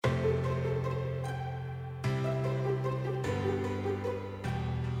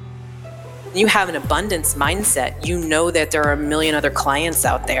You have an abundance mindset. You know that there are a million other clients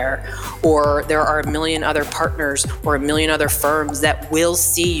out there, or there are a million other partners or a million other firms that will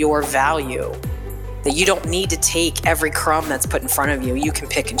see your value. That you don't need to take every crumb that's put in front of you. You can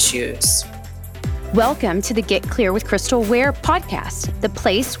pick and choose. Welcome to the Get Clear with Crystal Ware podcast, the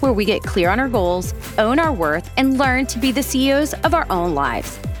place where we get clear on our goals, own our worth, and learn to be the CEOs of our own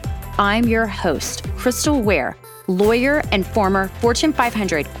lives. I'm your host, Crystal Ware, lawyer and former Fortune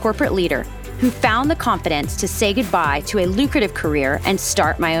 500 corporate leader who found the confidence to say goodbye to a lucrative career and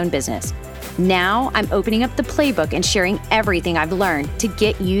start my own business. Now I'm opening up the playbook and sharing everything I've learned to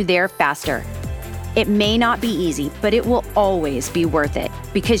get you there faster. It may not be easy, but it will always be worth it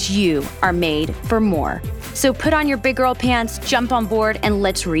because you are made for more. So put on your big girl pants, jump on board, and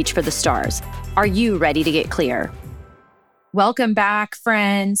let's reach for the stars. Are you ready to get clear? Welcome back,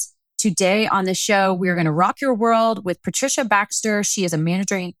 friends. Today on the show, we're going to rock your world with Tricia Baxter. She is a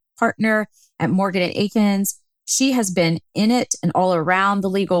managing partner at Morgan & Akins. She has been in it and all around the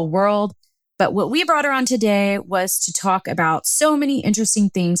legal world. But what we brought her on today was to talk about so many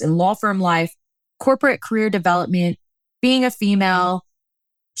interesting things in law firm life, corporate career development, being a female.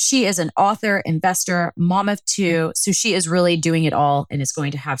 She is an author, investor, mom of two. So she is really doing it all and is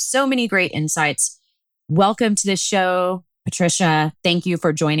going to have so many great insights. Welcome to the show, Tricia. Thank you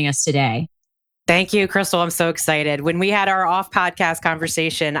for joining us today. Thank you, Crystal. I'm so excited. When we had our off-podcast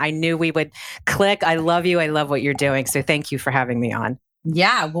conversation, I knew we would click. I love you. I love what you're doing. So thank you for having me on.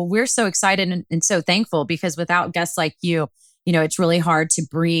 Yeah, well, we're so excited and so thankful because without guests like you, it's really hard to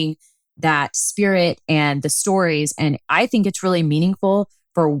bring that spirit and the stories. And I think it's really meaningful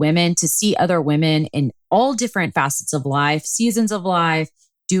for women to see other women in all different facets of life, seasons of life,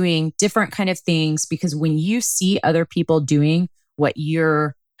 doing different kind of things. Because when you see other people doing what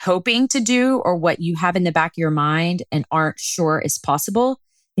you're hoping to do or what you have in the back of your mind and aren't sure is possible,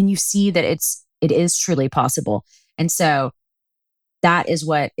 then you see that it is truly possible. And so that is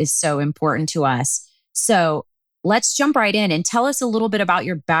what is so important to us. So let's jump right in and tell us a little bit about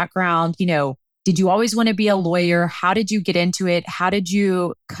your background. Did you always want to be a lawyer? How did you get into it? How did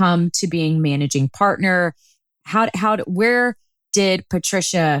you come to being managing partner? Where did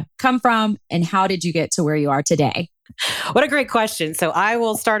Tricia come from and how did you get to where you are today? What a great question. So I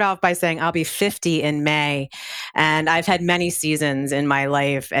will start off by saying I'll be 50 in May, and I've had many seasons in my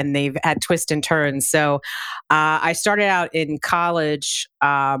life and they've had twists and turns. So I started out in college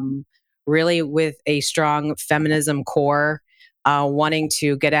really with a strong feminism core, wanting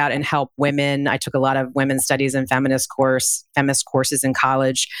to get out and help women. I took a lot of women's studies and feminist courses in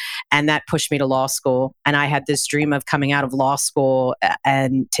college, and that pushed me to law school. And I had this dream of coming out of law school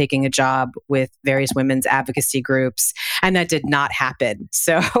and taking a job with various women's advocacy groups, and that did not happen.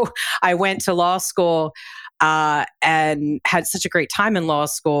 So I went to law school and had such a great time in law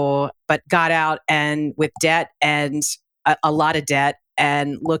school, but got out and with debt and a lot of debt,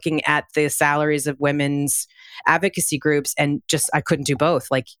 and looking at the salaries of women's advocacy groups, and just I couldn't do both.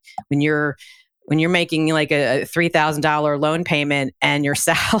 Like when you're making like a $3,000 loan payment and your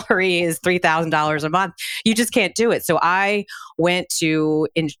salary is $3,000 a month, you just can't do it. So I went to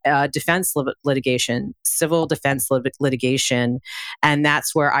defense litigation, civil defense litigation, and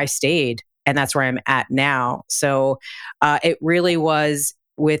that's where I stayed, and that's where I'm at now. So it really was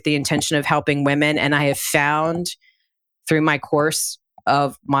with the intention of helping women, and I have found through my course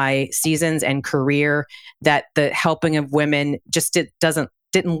of my seasons and career that the helping of women just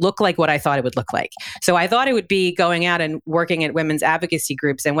didn't look like what I thought it would look like. So I thought it would be going out and working at women's advocacy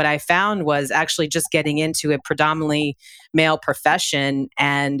groups. And what I found was actually just getting into a predominantly male profession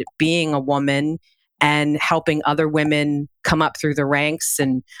and being a woman and helping other women come up through the ranks.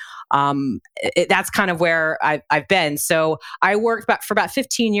 And that's kind of where I've been. So I worked for about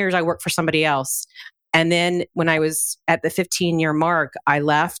 15 years. I worked for somebody else. And then when I was at the 15-year mark, I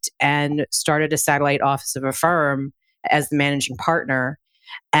left and started a satellite office of a firm as the managing partner.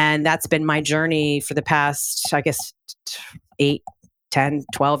 And that's been my journey for the past, I guess, 8, 10,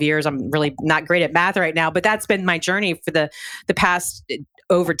 12 years. I'm really not great at math right now, but that's been my journey for the past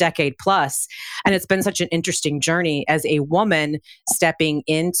over decade plus. And it's been such an interesting journey as a woman stepping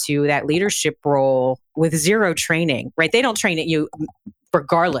into that leadership role with zero training, right? They don't train at you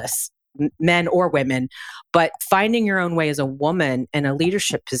regardless, men or women, but finding your own way as a woman in a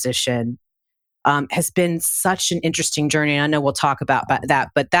leadership position has been such an interesting journey. And I know we'll talk about that,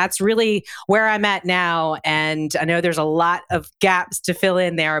 but that's really where I'm at now. And I know there's a lot of gaps to fill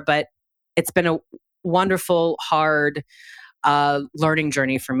in there, but it's been a wonderful, hard learning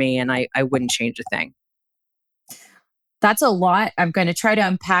journey for me. And I wouldn't change a thing. That's a lot. I'm going to try to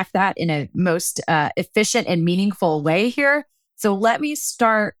unpack that in a most efficient and meaningful way here. So let me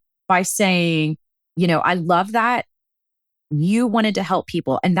start by saying, I love that you wanted to help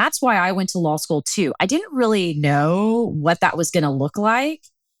people. And that's why I went to law school too. I didn't really know what that was going to look like.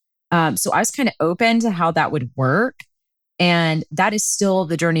 So I was kind of open to how that would work. And that is still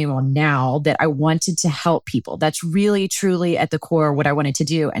the journey I'm on now, that I wanted to help people. That's really, truly at the core what I wanted to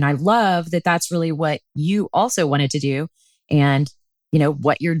do. And I love that that's really what you also wanted to do and,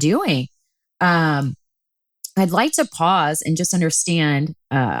 what you're doing. I'd like to pause and just understand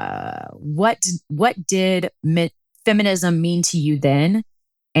what did feminism mean to you then?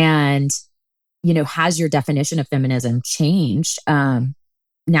 And, has your definition of feminism changed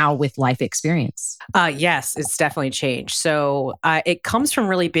now with life experience? Yes, it's definitely changed. So it comes from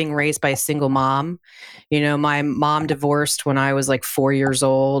really being raised by a single mom. My mom divorced when I was like 4 years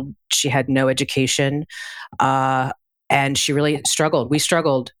old. She had no education, and she really struggled. We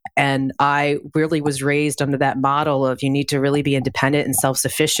struggled. And I really was raised under that model of you need to really be independent and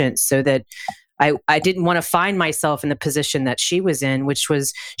self-sufficient, so that I didn't want to find myself in the position that she was in, which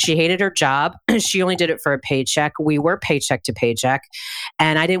was she hated her job. She only did it for a paycheck. We were paycheck to paycheck.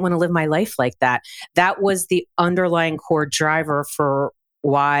 And I didn't want to live my life like that. That was the underlying core driver for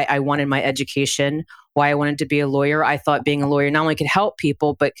why I wanted my education, why I wanted to be a lawyer. I thought being a lawyer not only could help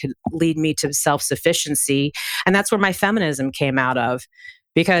people, but could lead me to self-sufficiency. And that's where my feminism came out of,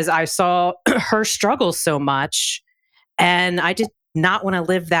 because I saw her struggle so much and I did not want to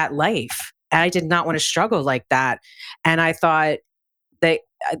live that life. I did not want to struggle like that. And I thought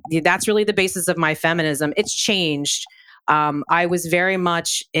that's really the basis of my feminism. It's changed. I was very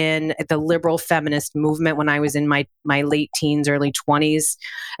much in the liberal feminist movement when I was in my late teens, early 20s.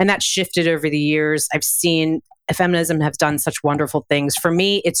 And that shifted over the years. I've seen feminism have done such wonderful things. For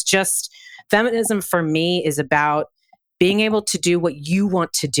me, it's just feminism for me is about being able to do what you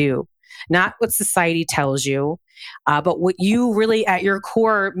want to do, not what society tells you. But what you really at your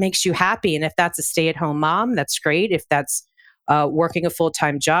core makes you happy. And if that's a stay-at-home mom, that's great. If that's working a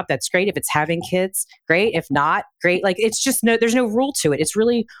full-time job, that's great. If it's having kids, great. If not, great. Like it's just there's no rule to it. It's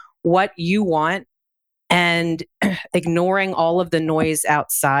really what you want, and ignoring all of the noise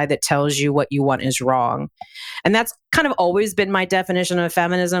outside that tells you what you want is wrong. And that's kind of always been my definition of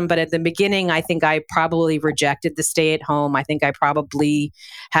feminism. But at the beginning, I think I probably rejected the stay at home. I think I probably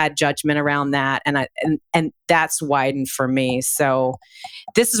had judgment around that. And that's widened for me. So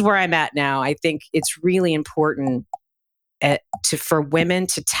this is where I'm at now. I think it's really important for women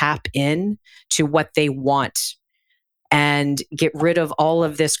to tap in to what they want and get rid of all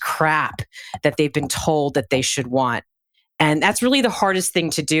of this crap that they've been told that they should want. And that's really the hardest thing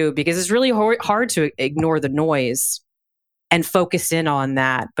to do, because it's really hard to ignore the noise and focus in on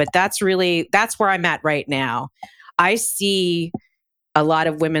that. But that's where I'm at right now. I see a lot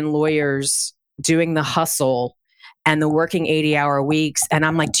of women lawyers doing the hustle and the working 80-hour weeks. And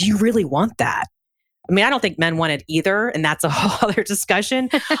I'm like, do you really want that? I mean, I don't think men want it either, and that's a whole other discussion.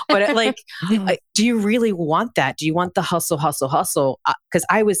 But like, do you really want that? Do you want the hustle, hustle, hustle? Because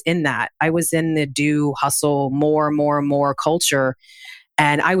I was in that. I was in the do, hustle, more culture,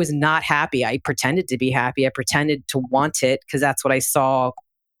 and I was not happy. I pretended to be happy. I pretended to want it because that's what I saw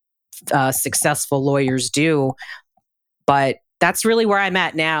successful lawyers do. But that's really where I'm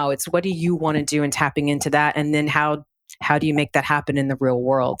at now. It's what do you want to do and tapping into that, and then how do you make that happen in the real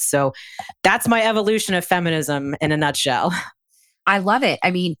world? So that's my evolution of feminism in a nutshell. I love it. I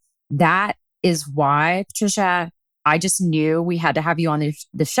mean, that is why, Tricia, I just knew we had to have you on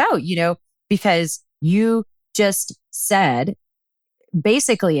the show, because you just said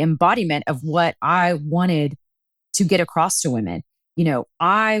basically embodiment of what I wanted to get across to women.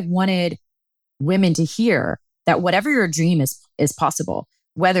 I wanted women to hear that whatever your dream is possible,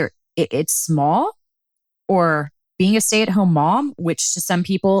 whether it's small or being a stay-at-home mom, which to some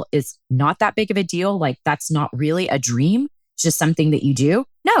people is not that big of a deal. Like that's not really a dream. It's just something that you do.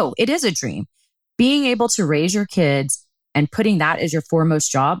 No, it is a dream. Being able to raise your kids and putting that as your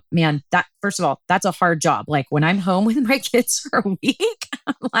foremost job, man, that first of all, that's a hard job. Like when I'm home with my kids for a week,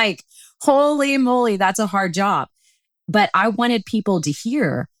 I'm like, holy moly, that's a hard job. But I wanted people to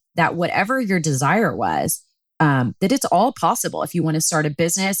hear that whatever your desire was, that it's all possible. If you want to start a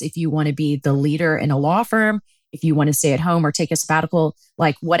business, if you want to be the leader in a law firm, if you want to stay at home or take a sabbatical,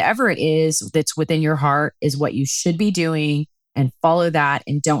 like whatever it is that's within your heart is what you should be doing, and follow that,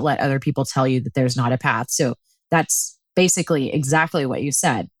 and don't let other people tell you that there's not a path. So that's basically exactly what you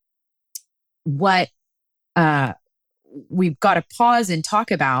said. What we've got to pause and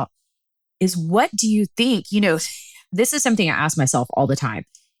talk about is, what do you think, this is something I ask myself all the time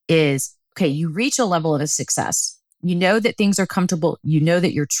is, okay, you reach a level of a success. You know that things are comfortable. You know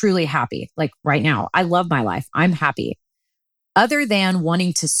that you're truly happy. Like right now, I love my life. I'm happy. other than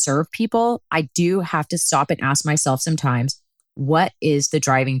wanting to serve people, I do have to stop and ask myself sometimes, what is the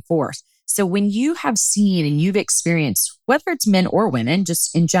driving force? So when you have seen and you've experienced, whether it's men or women,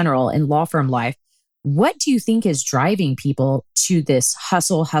 just in general in law firm life, what do you think is driving people to this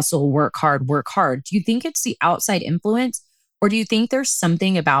hustle, hustle, work hard, work hard? Do you think it's the outside influence, or do you think there's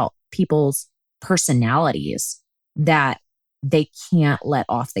something about people's personalities that they can't let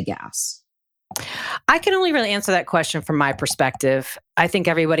off the gas? I can only really answer that question from my perspective. I think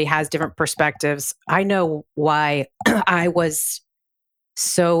everybody has different perspectives. I know why I was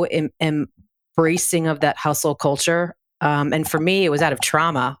so embracing of that hustle culture. And for me, it was out of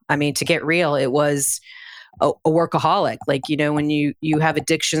trauma. I mean, to get real, it was a workaholic. Like, when you have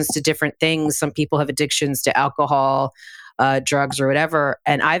addictions to different things, some people have addictions to alcohol, drugs, or whatever.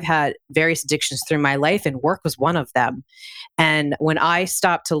 And I've had various addictions through my life, and work was one of them. And when I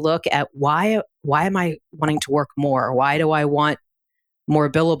stopped to look at why am I wanting to work more? Why do I want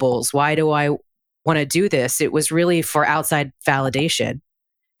more billables? Why do I want to do this? It was really for outside validation,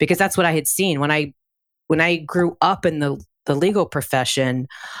 because that's what I had seen when I grew up in the legal profession.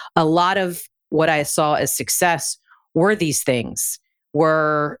 A lot of what I saw as success were these things,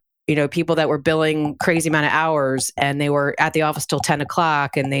 were people that were billing crazy amount of hours, and they were at the office till 10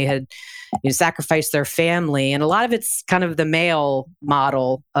 o'clock, and they had sacrificed their family. And a lot of it's kind of the male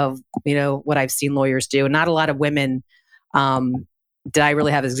model of what I've seen lawyers do, and not a lot of women that I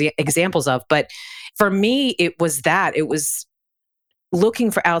really have examples of. But for me, it was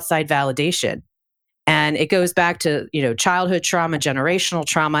looking for outside validation. And it goes back to, childhood trauma, generational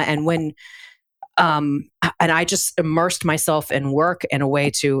trauma. And and I just immersed myself in work in a way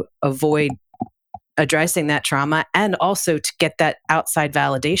to avoid addressing that trauma, and also to get that outside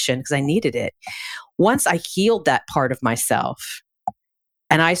validation, because I needed it. Once I healed that part of myself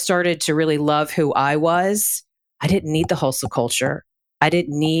and I started to really love who I was, I didn't need the hustle culture. I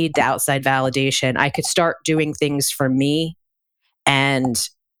didn't need the outside validation. I could start doing things for me and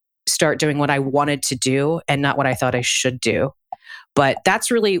start doing what I wanted to do and not what I thought I should do. But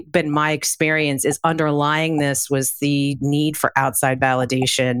that's really been my experience, is underlying this was the need for outside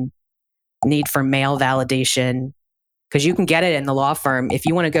validation, need for male validation, because you can get it in the law firm. If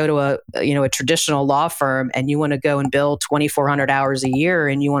you want to go to a traditional law firm and you want to go and bill 2,400 hours a year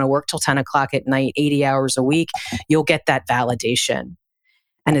and you want to work till 10 o'clock at night, 80 hours a week, you'll get that validation.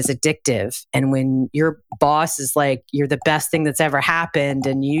 And it's addictive. And when your boss is like, you're the best thing that's ever happened,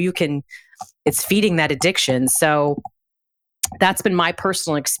 and it's feeding that addiction. So that's been my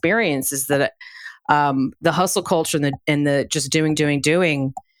personal experience, is that the hustle culture and the just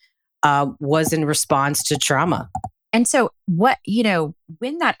doing was in response to trauma. And so what,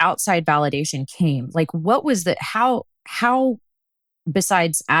 when that outside validation came, like what was how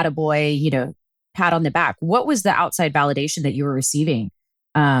besides attaboy, pat on the back, what was the outside validation that you were receiving?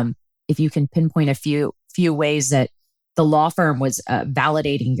 If you can pinpoint a few ways that the law firm was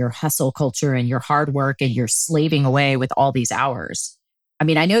validating your hustle culture and your hard work and your slaving away with all these hours. I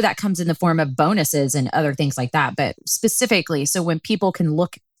mean, I know that comes in the form of bonuses and other things like that, but specifically, so when people can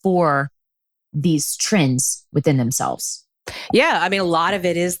look for these trends within themselves. Yeah, I mean, a lot of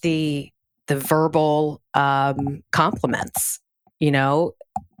it is the verbal compliments,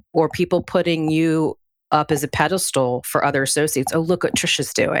 or people putting you up as a pedestal for other associates. Oh, look what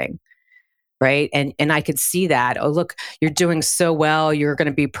Tricia's doing. Right. And I could see that. Oh, look, you're doing so well. You're going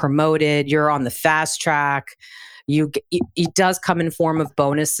to be promoted. You're on the fast track. It does come in form of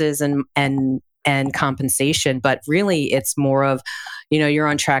bonuses and compensation, but really it's more of, you're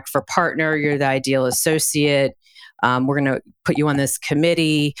on track for partner. You're the ideal associate. We're going to put you on this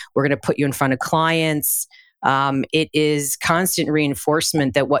committee. We're going to put you in front of clients. It is constant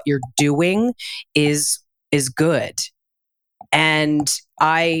reinforcement that what you're doing is good. And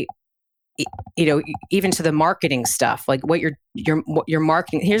even to the marketing stuff, like what you're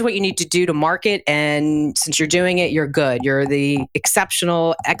marketing, here's what you need to do to market. And since you're doing it, you're good. You're the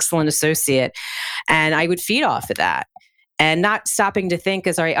exceptional, excellent associate. And I would feed off of that and not stopping to think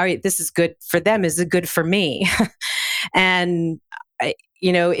all right, this is good for them. Is it good for me? And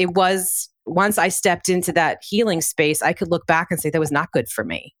it was, once I stepped into that healing space, I could look back and say that was not good for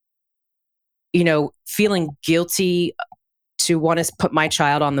me. Feeling guilty to want to put my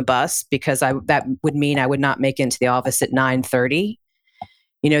child on the bus because that would mean I would not make it into the office at 9:30.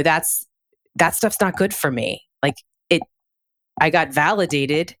 That stuff's not good for me. Like I got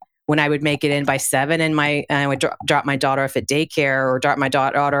validated when I would make it in by 7, and I would drop my daughter off at daycare or drop my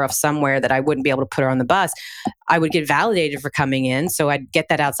daughter off somewhere that I wouldn't be able to put her on the bus. I would get validated for coming in, so I'd get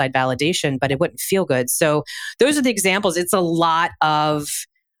that outside validation, but it wouldn't feel good. So those are the examples. It's a lot of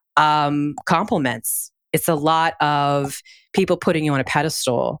compliments. It's a lot of people putting you on a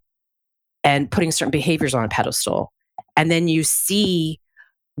pedestal and putting certain behaviors on a pedestal. And then you see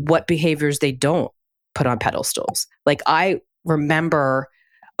what behaviors they don't put on pedestals. Like I remember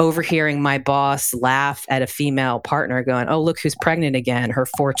overhearing my boss laugh at a female partner going, "Oh, look who's pregnant again, her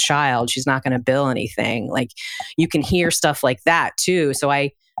fourth child. She's not going to bill anything." Like you can hear stuff like that too. So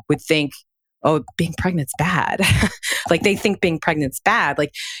I would think, "Oh, being pregnant's bad." Like they think being pregnant's bad.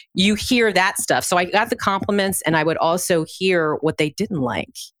 Like you hear that stuff. So I got the compliments and I would also hear what they didn't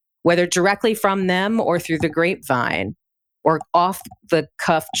like, whether directly from them or through the grapevine or off the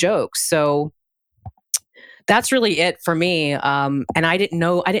cuff jokes. So that's really it for me. And I didn't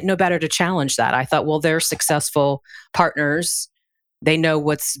know better to challenge that. I thought, well, they're successful partners. They know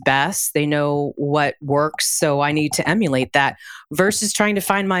what's best. They know what works. So I need to emulate that versus trying to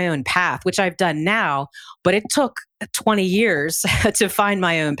find my own path, which I've done now, but it took 20 years to find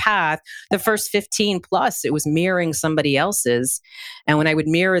my own path. The first 15 plus, it was mirroring somebody else's. And when I would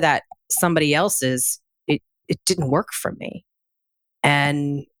mirror that somebody else's, it didn't work for me.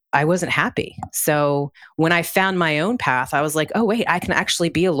 And I wasn't happy. So when I found my own path, I was like, oh, wait, I can actually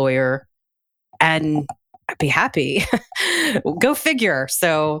be a lawyer and be happy. Go figure.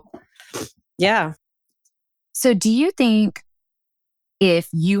 So, yeah. So do you think if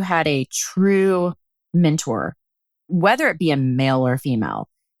you had a true mentor, whether it be a male or female,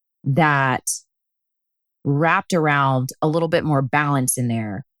 that wrapped around a little bit more balance in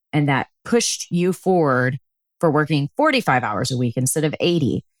there and that pushed you forward for working 45 hours a week instead of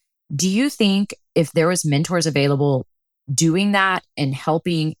 80, do you think if there was mentors available doing that and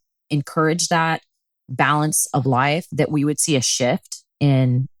helping encourage that balance of life, that we would see a shift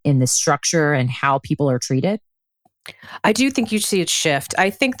in the structure and how people are treated? I do think you'd see it shift.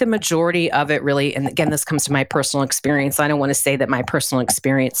 I think the majority of it really, and again, this comes to my personal experience. I don't want to say that my personal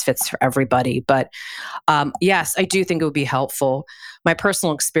experience fits for everybody, but yes, I do think it would be helpful. My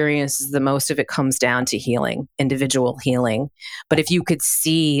personal experience is the most of it comes down to healing, individual healing. But if you could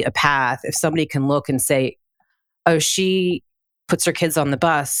see a path, if somebody can look and say, oh, she puts her kids on the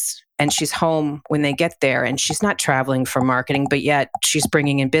bus and she's home when they get there and she's not traveling for marketing, but yet she's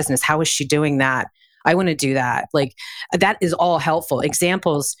bringing in business. How is she doing that? I want to do that. Like that is all helpful.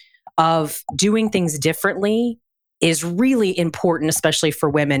 Examples of doing things differently is really important, especially for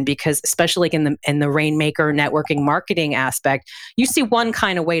women, because especially like in the rainmaker networking marketing aspect, you see one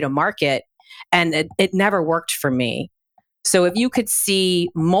kind of way to market and it never worked for me. So if you could see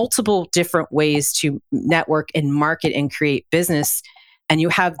multiple different ways to network and market and create business, and you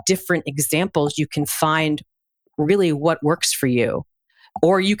have different examples, you can find really what works for you.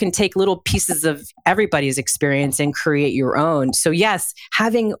 Or you can take little pieces of everybody's experience and create your own. So yes,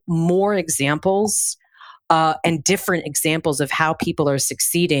 having more examples and different examples of how people are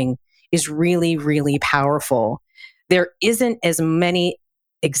succeeding is really, really powerful. There isn't as many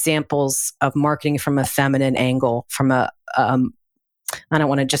examples of marketing from a feminine angle, from a, I don't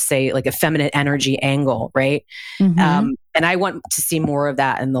want to just say like a feminine energy angle, right? Mm-hmm. And I want to see more of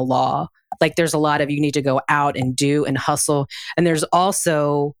that in the law. Like there's a lot of you need to go out and do and hustle. And there's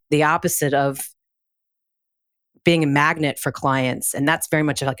also the opposite of being a magnet for clients. And that's very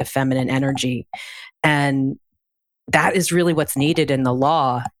much like a feminine energy. And that is really what's needed in the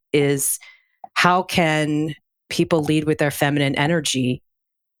law is how can people lead with their feminine energy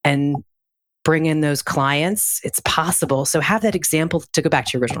and bring in those clients? It's possible. So have that example, to go back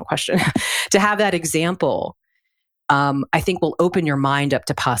to your original question, to have that example, I think will open your mind up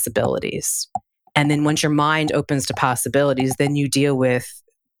to possibilities. And then once your mind opens to possibilities, then you deal with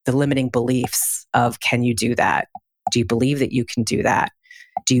the limiting beliefs of, can you do that? Do you believe that you can do that?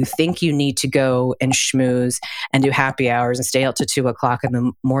 Do you think you need to go and schmooze and do happy hours and stay out to 2:00 in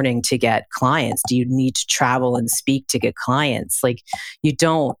the morning to get clients? Do you need to travel and speak to get clients? Like you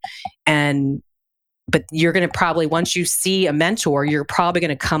don't. But you're going to probably, once you see a mentor, you're probably going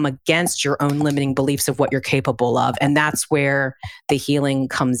to come against your own limiting beliefs of what you're capable of. And that's where the healing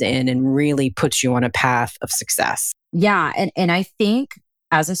comes in and really puts you on a path of success. Yeah. And I think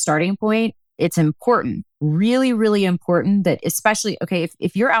as a starting point, it's important, really, really important that especially, okay,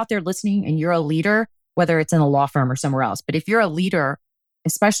 if you're out there listening and you're a leader, whether it's in a law firm or somewhere else, but if you're a leader,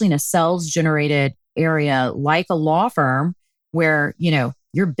 especially in a sales generated area like a law firm where,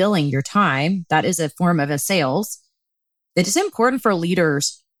 you're billing your time, that is a form of a sales. It is important for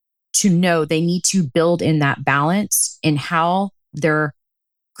leaders to know they need to build in that balance in how they're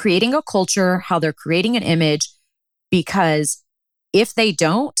creating a culture, how they're creating an image, because if they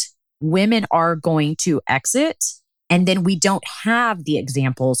don't, women are going to exit and then we don't have the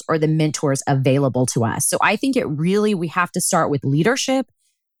examples or the mentors available to us. So I think we have to start with leadership,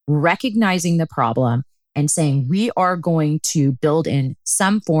 recognizing the problem, and saying, we are going to build in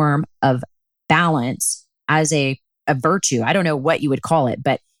some form of balance as a virtue. I don't know what you would call it,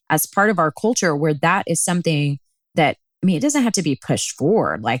 but as part of our culture where that is something that, I mean, it doesn't have to be pushed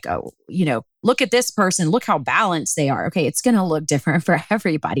forward. Like, oh, look at this person, look how balanced they are. Okay, it's going to look different for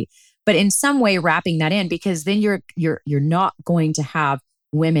everybody, but in some way wrapping that in, because then you're not going to have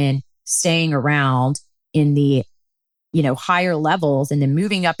women staying around in the higher levels and then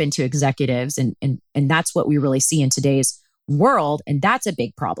moving up into executives, and that's what we really see in today's world, and that's a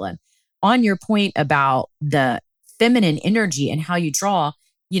big problem. On your point about the feminine energy and how you draw,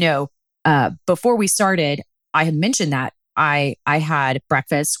 before we started, I had mentioned that I had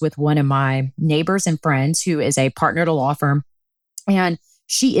breakfast with one of my neighbors and friends who is a partner at a law firm, and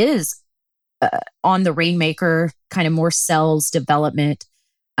she is on the Rainmaker kind of more sales development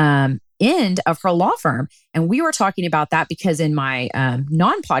end of her law firm. And we were talking about that because in my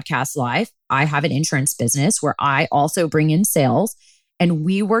non-podcast life, I have an insurance business where I also bring in sales. And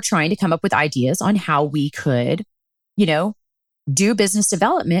we were trying to come up with ideas on how we could, do business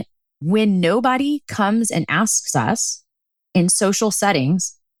development when nobody comes and asks us in social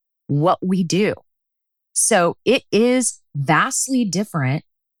settings what we do. So it is vastly different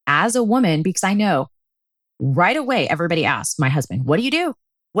as a woman, because I know right away, everybody asks my husband, what do you do?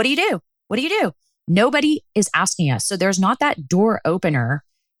 What do you do? What do you do? Nobody is asking us. So there's not that door opener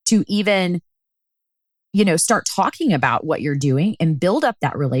to even, start talking about what you're doing and build up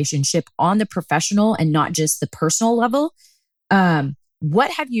that relationship on the professional and not just the personal level.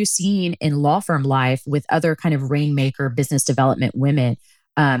 What have you seen in law firm life with other kind of Rainmaker business development women?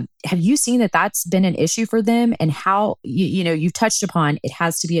 Have you seen that that's been an issue for them, and how, you touched upon it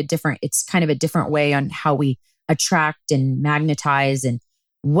has to be it's kind of a different way on how we attract and magnetize, and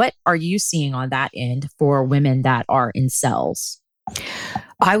what are you seeing on that end for women that are in sales?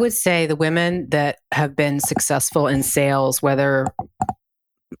 I would say the women that have been successful in sales, whether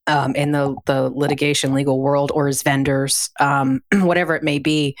in the litigation legal world or as vendors, whatever it may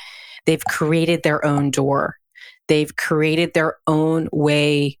be, they've created their own door. They've created their own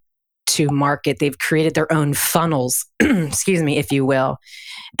way to market. They've created their own funnels, excuse me, if you will.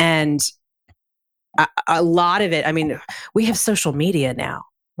 And a lot of it, I mean, we have social media now,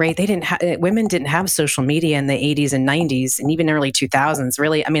 right? Women didn't have social media in the 80s and 90s and even early 2000s.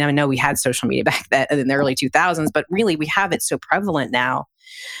 Really, I mean, I know we had social media back then in the early 2000s, but really we have it so prevalent now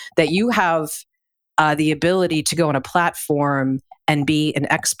that you have the ability to go on a platform and be an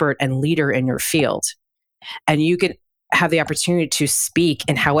expert and leader in your field. And you can have the opportunity to speak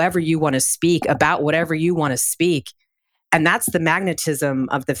in however you want to speak about whatever you want to speak. And that's the magnetism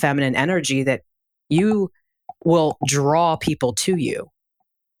of the feminine energy, that you will draw people to you.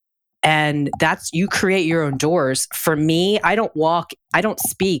 And you create your own doors. For me, I don't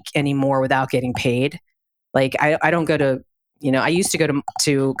speak anymore without getting paid. Like I don't go to, I used to go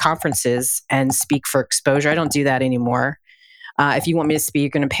to conferences and speak for exposure. I don't do that anymore. If you want me to speak, you're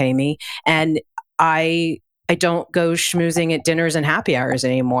going to pay me. And I don't go schmoozing at dinners and happy hours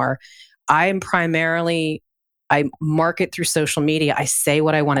anymore. I market through social media. I say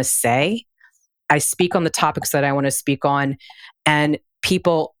what I want to say. I speak on the topics that I want to speak on, and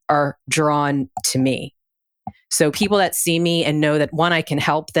people are drawn to me. So people that see me and know that, one, I can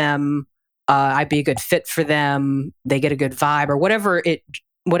help them, I'd be a good fit for them, they get a good vibe, or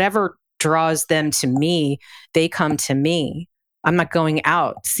whatever draws them to me, they come to me. I'm not going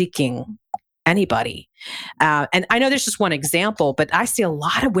out seeking anybody. And I know there's just one example, but I see a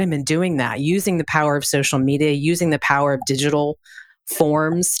lot of women doing that, using the power of social media, using the power of digital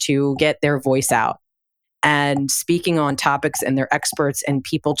forms to get their voice out and speaking on topics, and they're experts and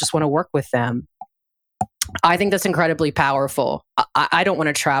people just want to work with them. I think that's incredibly powerful. I don't want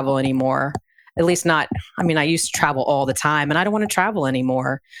to travel anymore. At least not, I mean, I used to travel all the time and I don't want to travel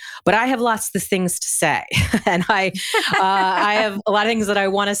anymore, but I have lots of things to say. And I have a lot of things that I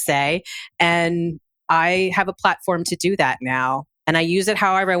want to say, and I have a platform to do that now. And I use it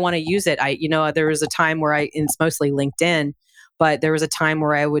however I want to use it. There was a time where it's mostly LinkedIn, but there was a time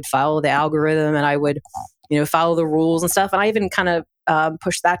where I would follow the algorithm and I would, follow the rules and stuff. And I even kind of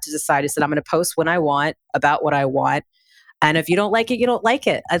pushed that to decide. I said, I'm going to post when I want about what I want. And if you don't like it, you don't like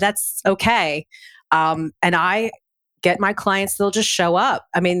it. That's okay. And I get my clients, they'll just show up.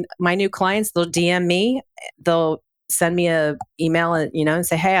 I mean, my new clients, they'll DM me, they'll send me a email and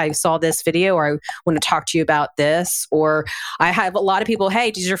say, hey, I saw this video, or I want to talk to you about this. Or I have a lot of people,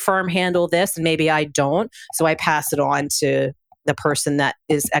 hey, does your firm handle this? And maybe I don't. So I pass it on to the person that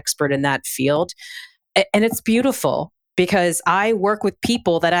is expert in that field. And it's beautiful because I work with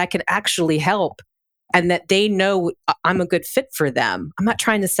people that I can actually help and that they know I'm a good fit for them. I'm not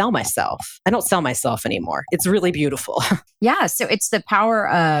trying to sell myself. I don't sell myself anymore. It's really beautiful. Yeah. So it's the power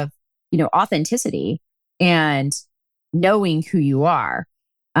of, authenticity and knowing who you are.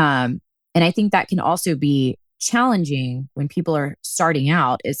 And I think that can also be challenging when people are starting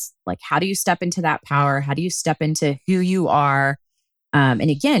out. Is like, how do you step into that power? How do you step into who you are? And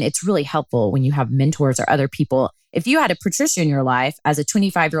again, it's really helpful when you have mentors or other people. If you had a Patricia in your life as a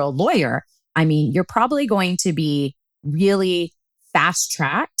 25-year-old lawyer, I mean, you're probably going to be really fast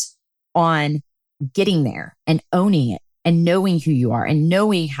tracked on getting there and owning it and knowing who you are and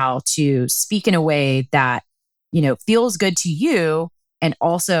knowing how to speak in a way that, feels good to you and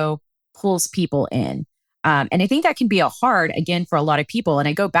also pulls people in. And I think that can be hard, again, for a lot of people. And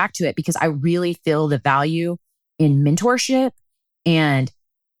I go back to it because I really feel the value in mentorship and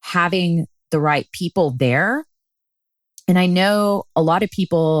having the right people there. And I know a lot of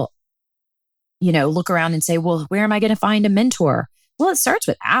people, look around and say, well, where am I going to find a mentor? Well, it starts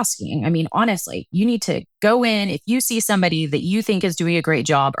with asking. I mean, honestly, you need to go in. If you see somebody that you think is doing a great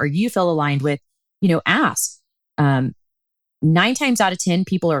job or you feel aligned with, ask. 9 times out of 10,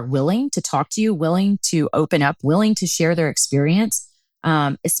 people are willing to talk to you, willing to open up, willing to share their experience,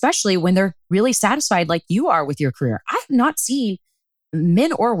 especially when they're really satisfied like you are with your career. I have not seen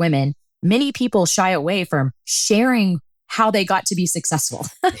men or women, many people shy away from sharing how they got to be successful.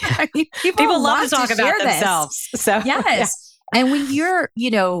 I mean, people love to talk about themselves. So yes. Yeah. And when you're,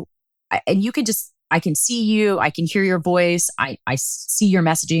 and you can I can see you, I can hear your voice. I see your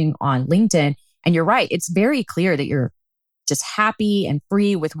messaging on LinkedIn, and you're right. It's very clear that you're just happy and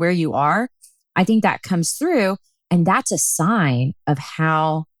free with where you are. I think that comes through, and that's a sign of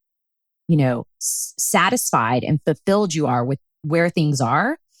how, satisfied and fulfilled you are with where things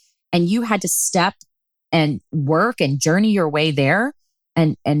are. And you had to step and work and journey your way there.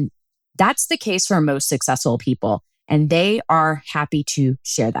 And that's the case for most successful people. And they are happy to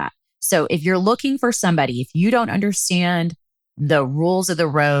share that. So if you're looking for somebody, if you don't understand the rules of the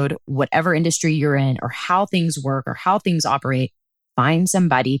road, whatever industry you're in, or how things work or how things operate, find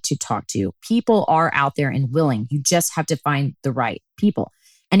somebody to talk to. People are out there and willing. You just have to find the right people.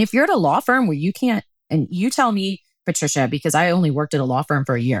 And if you're at a law firm where you can't, and you tell me, Patricia, because I only worked at a law firm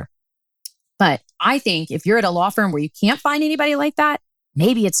for a year. But I think if you're at a law firm where you can't find anybody like that,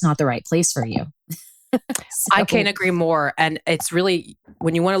 maybe it's not the right place for you. I can't agree more. And it's really,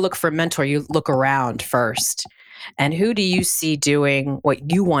 when you want to look for a mentor, you look around first. And who do you see doing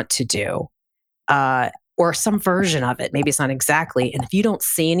what you want to do? Or some version of it. Maybe it's not exactly. And if you don't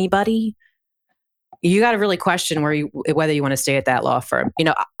see anybody, you got to really question whether you want to stay at that law firm.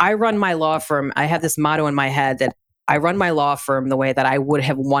 I run my law firm. I have this motto in my head that I run my law firm the way that I would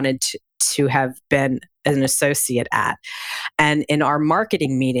have wanted to have been an associate at. And in our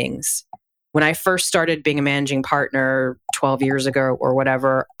marketing meetings, when I first started being a managing partner 12 years ago or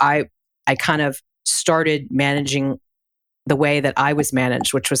whatever, I kind of started managing the way that I was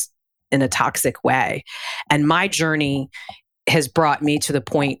managed, which was in a toxic way. And my journey has brought me to the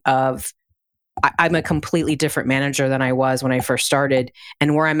point of I'm a completely different manager than I was when I first started.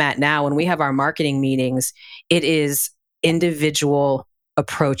 And where I'm at now, when we have our marketing meetings, it is individual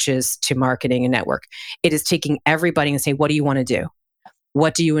approaches to marketing and network. It is taking everybody and say, what do you want to do?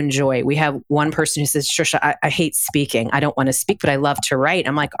 What do you enjoy? We have one person who says, Tricia, I hate speaking. I don't want to speak, but I love to write.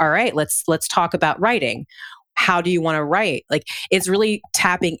 I'm like, all right, let's talk about writing. How do you want to write? Like, it's really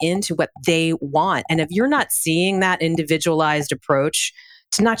tapping into what they want. And if you're not seeing that individualized approach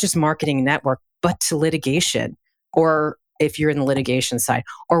to not just marketing and network, but to litigation, or if you're in the litigation side,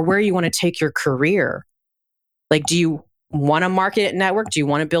 or where you want to take your career, like, do you want to market at network? Do you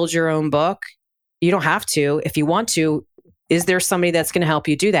want to build your own book? You don't have to. If you want to, is there somebody that's going to help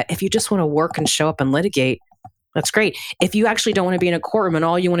you do that? If you just want to work and show up and litigate, that's great. If you actually don't want to be in a courtroom and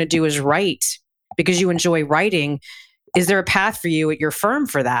all you want to do is write because you enjoy writing, is there a path for you at your firm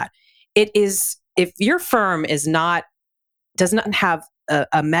for that? It is. If your firm does not have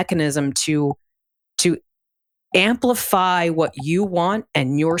a mechanism to amplify what you want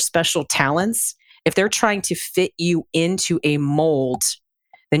and your special talents, if they're trying to fit you into a mold,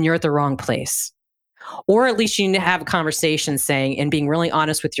 then you're at the wrong place. Or at least you need to have a conversation saying, and being really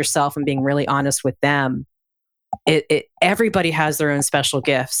honest with yourself and being really honest with them. Everybody has their own special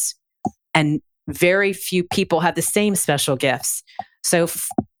gifts, and very few people have the same special gifts. So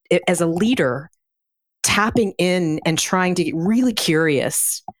as a leader, tapping in and trying to get really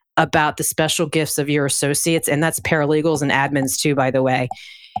curious about the special gifts of your associates, and that's paralegals and admins too, by the way,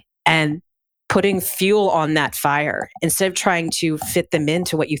 and putting fuel on that fire instead of trying to fit them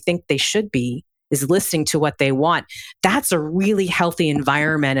into what you think they should be is listening to what they want. That's a really healthy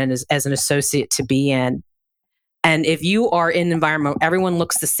environment and as an associate to be in. And if you are in an environment where everyone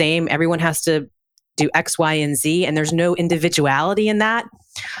looks the same, everyone has to do X, Y, and Z, and there's no individuality in that,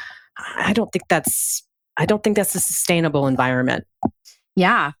 I don't think that's a sustainable environment.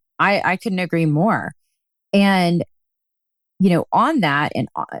 Yeah, I couldn't agree more. And, on that, and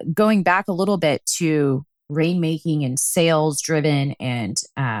going back a little bit to rainmaking and sales driven and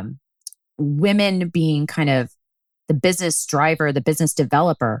women being kind of the business driver, the business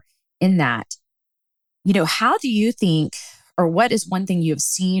developer in that, how do you think, or what is one thing you've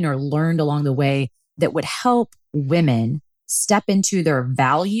seen or learned along the way that would help women step into their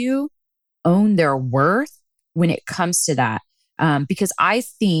value, own their worth when it comes to that? Because I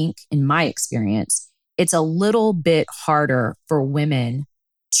think, in my experience, it's a little bit harder for women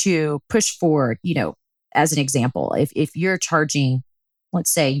to push forward. As an example, if you're charging,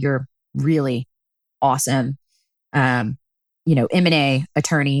 let's say you're really awesome, M&A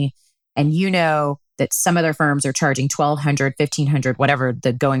attorney, and that some other firms are charging $1,200, $1,500, whatever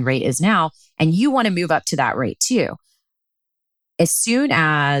the going rate is now, and you want to move up to that rate too. As soon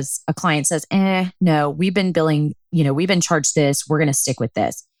as a client says, no, we've been billing, we've been charged this, we're going to stick with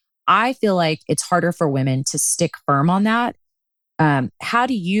this. I feel like it's harder for women to stick firm on that. How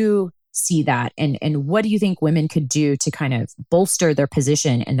do you see that? And what do you think women could do to kind of bolster their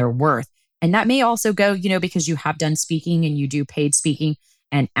position and their worth? And that may also go, because you have done speaking and you do paid speaking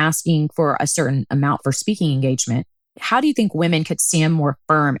and asking for a certain amount for speaking engagement. How do you think women could stand more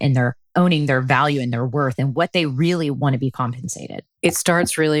firm in their owning their value and their worth and what they really want to be compensated? It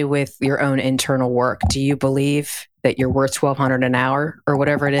starts really with your own internal work. Do you believe that you're worth $1,200 an hour or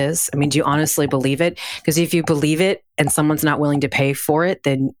whatever it is? I mean, do you honestly believe it? Because if you believe it and someone's not willing to pay for it,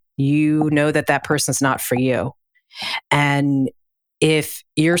 then you know that person's not for you. And if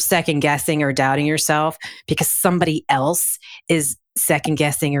you're second guessing or doubting yourself because somebody else is second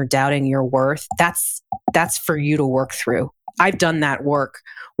guessing or doubting your worth, that's for you to work through. I've done that work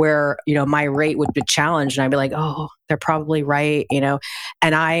where, my rate would be challenged and I'd be like, oh, they're probably right, and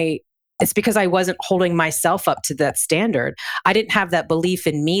it's because I wasn't holding myself up to that standard. I didn't have that belief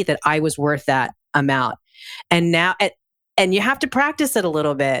in me that I was worth that amount. And now, and you have to practice it a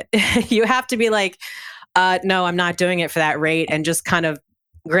little bit. You have to be like, no, I'm not doing it for that rate, and just kind of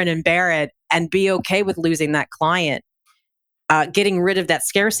grin and bear it and be okay with losing that client. Getting rid of that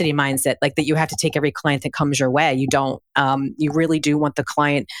scarcity mindset, like that you have to take every client that comes your way. You don't. You really do want the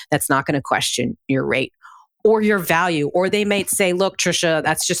client that's not going to question your rate or your value. Or they might say, look, Tricia,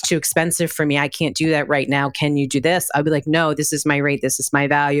 that's just too expensive for me. I can't do that right now. Can you do this? I'll be like, no, this is my rate. This is my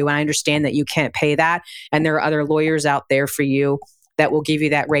value. And I understand that you can't pay that. And there are other lawyers out there for you that will give you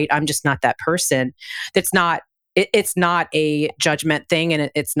that rate. I'm just not that person. It's not a judgment thing.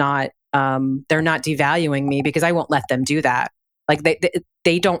 And it's not, they're not devaluing me because I won't let them do that. Like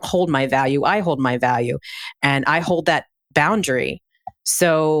they don't hold my value. I hold my value, and I hold that boundary.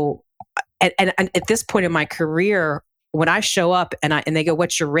 So, and at this point in my career, when I show up and they go,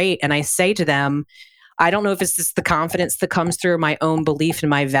 "What's your rate?" and I say to them, I don't know if it's just the confidence that comes through my own belief in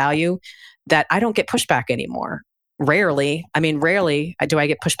my value, that I don't get pushback anymore. Rarely do I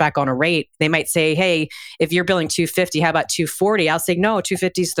get pushback on a rate. They might say, "Hey, if you're billing $250, how about $240?" I'll say, "No,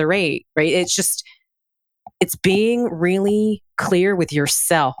 $250 is the rate." Right? It's being really clear with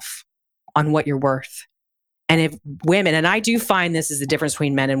yourself on what you're worth. And if women, and I do find this is the difference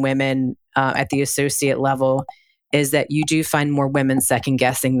between men and women at the associate level, is that you do find more women second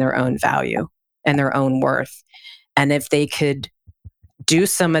guessing their own value and their own worth. And if they could do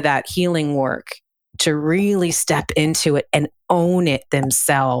some of that healing work to really step into it and own it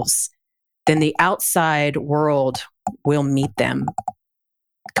themselves, then the outside world will meet them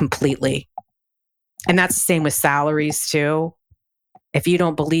completely. And that's the same with salaries too. If you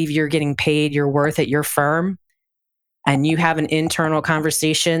don't believe you're getting paid your worth at your firm, and you have an internal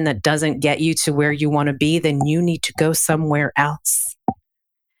conversation that doesn't get you to where you want to be, then you need to go somewhere else.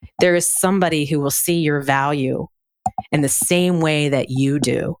 There is somebody who will see your value in the same way that you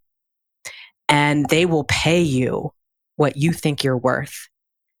do. And they will pay you what you think you're worth.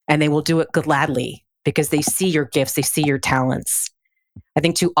 And they will do it gladly because they see your gifts, they see your talents. I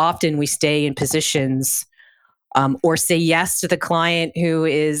think too often we stay in positions or say yes to the client who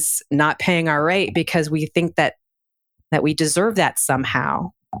is not paying our rate because we think that we deserve that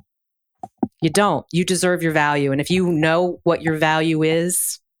somehow. You don't. You deserve your value. And if you know what your value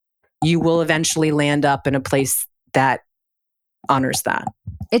is, you will eventually land up in a place that honors that.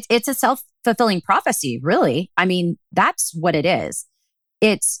 It's a self-fulfilling prophecy, really. I mean, that's what it is.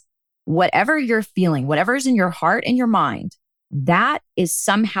 It's whatever you're feeling, whatever's in your heart and your mind, that is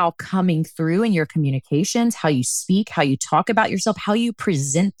somehow coming through in your communications, how you speak, how you talk about yourself, how you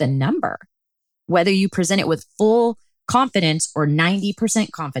present the number, whether you present it with full confidence or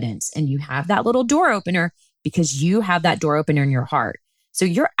 90% confidence. And you have that little door opener because you have that door opener in your heart. So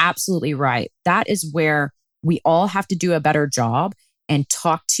you're absolutely right. That is where we all have to do a better job and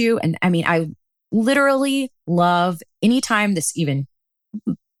talk to. And I mean, I literally love anytime this even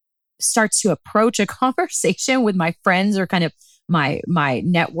starts to approach a conversation with my friends or kind of my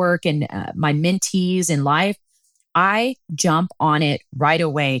network and my mentees in life, I jump on it right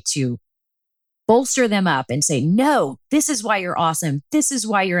away to bolster them up and say, no, this is why you're awesome. This is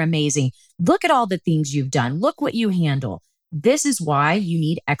why you're amazing. Look at all the things you've done. Look what you handle. This is why you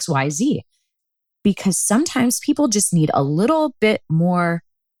need XYZ. Because sometimes people just need a little bit more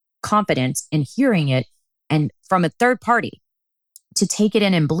confidence in hearing it and from a third party to take it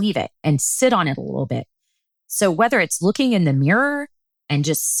in and believe it and sit on it a little bit. So whether it's looking in the mirror and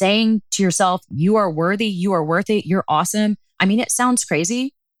just saying to yourself, you are worthy, you are worth it, you're awesome. I mean, it sounds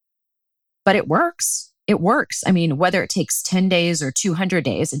crazy, but it works. It works. I mean, whether it takes 10 days or 200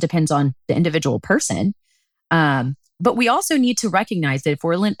 days, it depends on the individual person. But we also need to recognize that if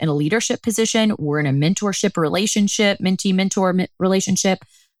we're in a leadership position, we're in a mentorship relationship, mentee-mentor relationship,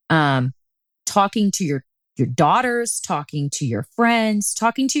 talking to your daughters, talking to your friends,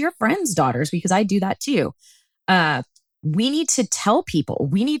 talking to your friends' daughters, because I do that too. We need to tell people,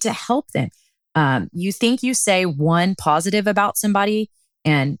 we need to help them. You think you say one positive about somebody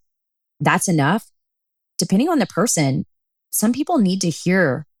and that's enough. Depending on the person, some people need to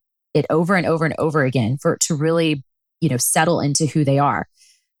hear it over and over and over again for it to really, settle into who they are.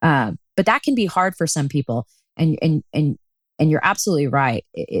 But that can be hard for some people. And you're absolutely right.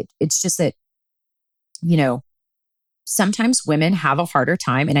 It's just that, sometimes women have a harder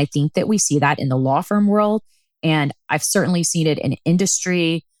time. And I think that we see that in the law firm world. And I've certainly seen it in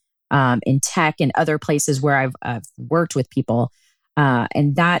industry, in tech and other places where I've worked with people.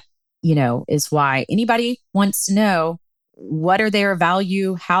 And that, is why anybody wants to know what are their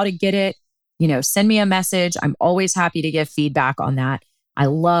value, how to get it, send me a message. I'm always happy to give feedback on that. I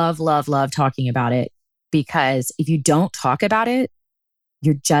love, love, love talking about it because if you don't talk about it,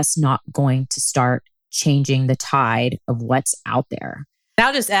 you're just not going to start changing the tide of what's out there.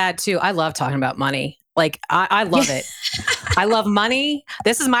 I'll just add too, I love talking about money. Like I love it. I love money.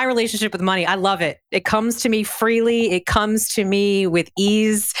 This is my relationship with money. I love it. It comes to me freely. It comes to me with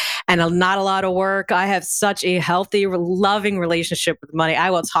ease and not a lot of work. I have such a healthy, loving relationship with money. I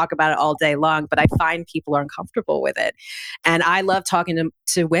will talk about it all day long, but I find people are uncomfortable with it. And I love talking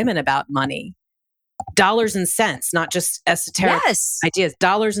to women about money. Dollars and cents, not just esoteric ideas.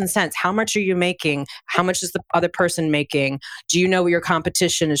 Dollars and cents. How much are you making? How much is the other person making? Do you know what your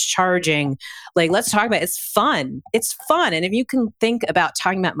competition is charging? Like, let's talk about it. It's fun. It's fun. And if you can think about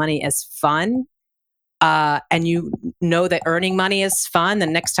talking about money as fun, and you know that earning money is fun, the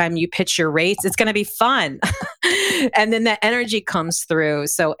next time you pitch your rates, it's going to be fun. And then that energy comes through.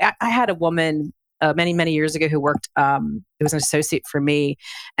 So I had a woman many, many years ago who worked, it was an associate for me.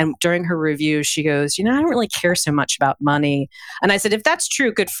 And during her review, she goes, I don't really care so much about money. And I said, if that's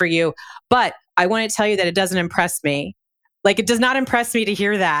true, good for you. But I want to tell you that it doesn't impress me. Like, it does not impress me to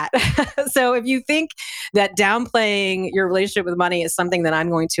hear that. So if you think that downplaying your relationship with money is something that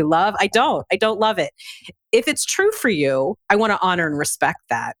I'm going to love, I don't love it. If it's true for you, I want to honor and respect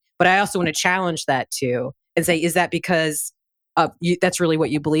that. But I also want to challenge that too and say, is that because that's really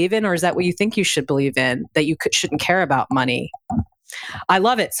what you believe in, or is that what you think you should believe in, that you shouldn't care about money? I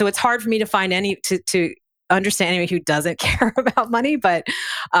love it. So it's hard for me to find to understand anyone who doesn't care about money, but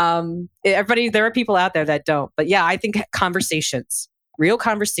there are people out there that don't. But yeah, I think conversations, real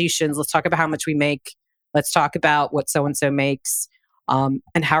conversations. Let's talk about how much we make. Let's talk about what so-and-so makes. And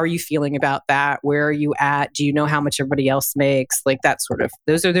how are you feeling about that? Where are you at? Do you know how much everybody else makes? Like that sort of,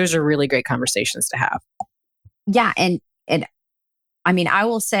 those are really great conversations to have. Yeah. And I mean, I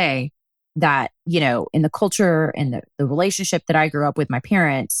will say that, in the culture and the relationship that I grew up with my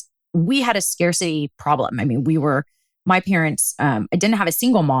parents, we had a scarcity problem. I mean, my parents, I didn't have a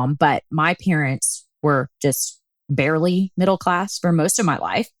single mom, but my parents were just barely middle class for most of my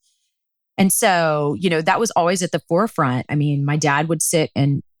life. And so, that was always at the forefront. I mean, my dad would sit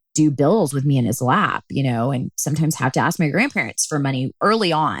and do bills with me in his lap, and sometimes have to ask my grandparents for money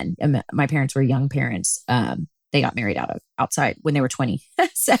early on. And my parents were young parents. They got married outside when they were 20.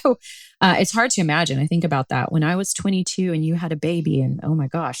 So it's hard to imagine. I think about that when I was 22 and you had a baby and oh my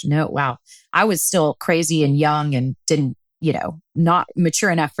gosh, no, wow. I was still crazy and young and didn't, not mature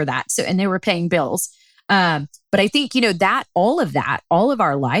enough for that. So, and they were paying bills. But I think, that all of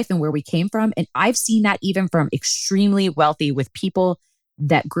our life and where we came from, and I've seen that even from extremely wealthy with people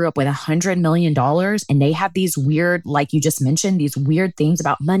that grew up with $100 million and they have these weird, like you just mentioned, these weird things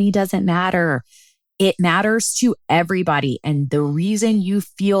about money doesn't matter. It matters to everybody. And the reason you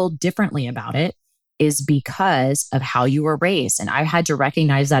feel differently about it is because of how you were raised. And I had to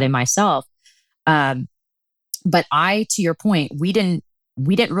recognize that in myself. But to your point, we didn't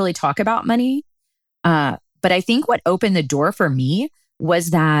really talk about money. But I think what opened the door for me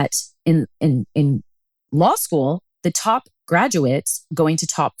was that in law school, the top graduates going to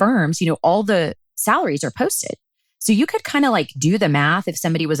top firms, all the salaries are posted. So you could kind of like do the math. If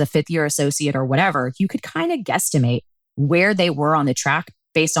somebody was a 5th-year associate or whatever, you could kind of guesstimate where they were on the track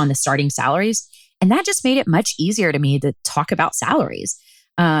based on the starting salaries. And that just made it much easier to me to talk about salaries.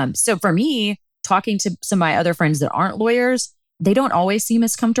 So for me, talking to some of my other friends that aren't lawyers, they don't always seem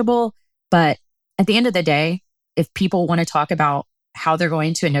as comfortable. But at the end of the day, if people want to talk about how they're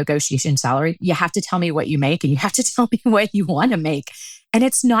going to a negotiation salary, you have to tell me what you make and you have to tell me what you want to make. And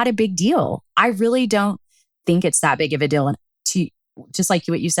it's not a big deal. I really don't think it's that big of a deal. And just like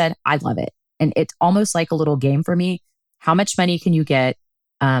what you said, I love it. And it's almost like a little game for me. How much money can you get?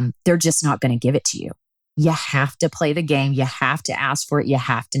 They're just not going to give it to you. You have to play the game. You have to ask for it. You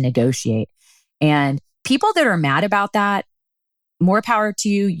have to negotiate. And people that are mad about that, more power to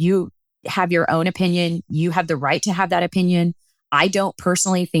you. You have your own opinion. You have the right to have that opinion. I don't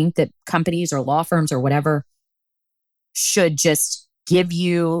personally think that companies or law firms or whatever should just give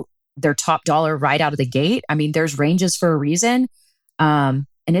you their top dollar right out of the gate. I mean, there's ranges for a reason. And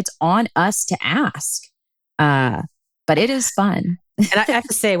it's on us to ask. But it is fun. And I have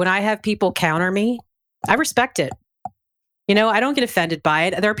to say, when I have people counter me, I respect it. I don't get offended by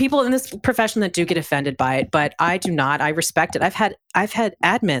it. There are people in this profession that do get offended by it, but I do not. I respect it. I've had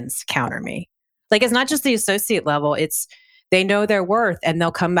admins counter me. Like, it's not just the associate level. It's they know their worth and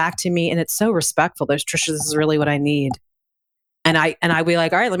they'll come back to me, and it's so respectful. There's Tricia, this is really what I need. And I be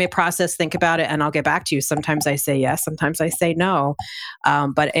like, all right, let me process, think about it, and I'll get back to you. Sometimes I say yes, sometimes I say no.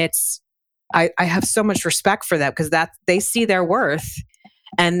 But I have so much respect for that because they see their worth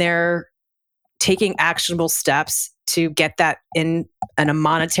and they're taking actionable steps to get that in a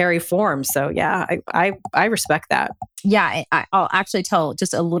monetary form. So yeah, I respect that. Yeah, I'll actually tell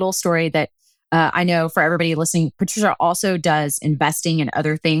just a little story that I know for everybody listening. Tricia also does investing in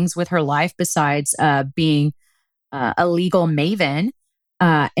other things with her life besides being a legal maven.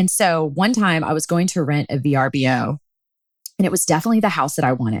 And so one time I was going to rent a VRBO, and it was definitely the house that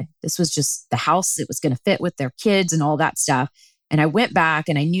I wanted. This was just the house that was going to fit with their kids and all that stuff. And I went back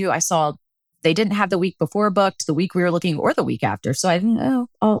and I saw they didn't have the week before booked, the week we were looking, or the week after. So I didn't,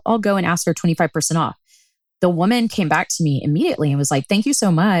 I'll go and ask for 25% off. The woman came back to me immediately and was like, thank you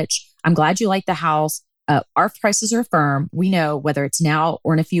so much. I'm glad you like the house. Our prices are firm. We know whether it's now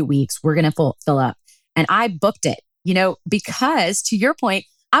or in a few weeks, we're going to fill up. And I booked it, because to your point,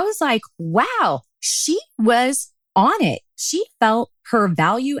 I was like, wow, she was on it. She felt her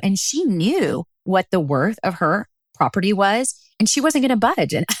value and she knew what the worth of her property was, and she wasn't going to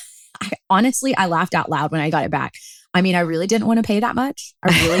budge. And honestly, I laughed out loud when I got it back. I mean, I really didn't want to pay that much. I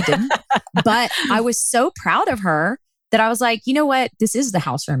really didn't. But I was so proud of her that I was like, you know what? This is the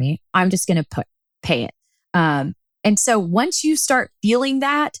house for me. I'm just going to pay it. And so once you start feeling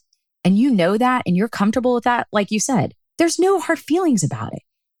that and you know that and you're comfortable with that, like you said, there's no hard feelings about it.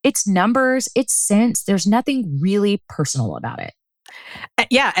 It's numbers, it's cents. There's nothing really personal about it.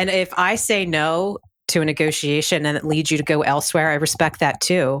 Yeah. And if I say no to a negotiation and it leads you to go elsewhere, I respect that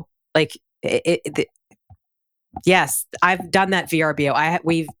too. Like yes, I've done that VRBO.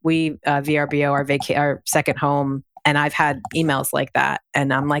 We VRBO our second home, and I've had emails like that,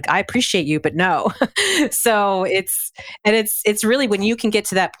 and I'm like, I appreciate you, but no. So it's really when you can get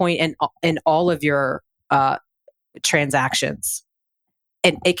to that point in all of your transactions,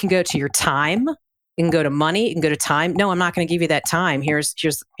 and it can go to your time, it can go to money, it can go to time. No, I'm not going to give you that time. Here's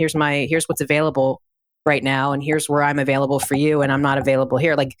what's available right now, and here's where I'm available for you, and I'm not available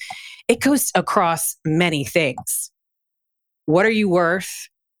here. Like, it goes across many things. What are you worth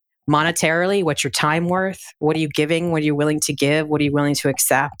monetarily? What's your time worth? What are you giving? What are you willing to give? What are you willing to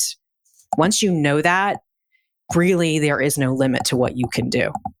accept? Once you know that, really, there is no limit to what you can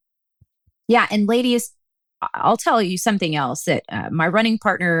do. Yeah. And ladies, I'll tell you something else that my running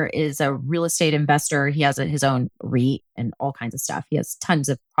partner is a real estate investor. He has his own REIT and all kinds of stuff. He has tons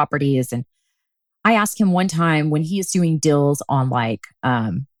of properties. And I asked him one time when he is doing deals on like,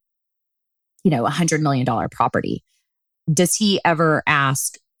 $100 million property, does he ever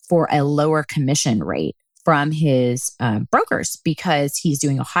ask for a lower commission rate from his brokers because he's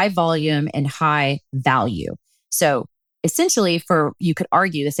doing a high volume and high value. So essentially, you could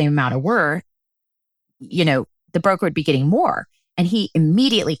argue the same amount of work, the broker would be getting more. And he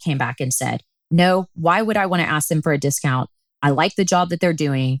immediately came back and said, no, why would I want to ask them for a discount? I like the job that they're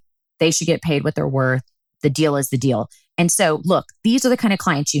doing. They should get paid what they're worth. The deal is the deal. And so look, these are the kind of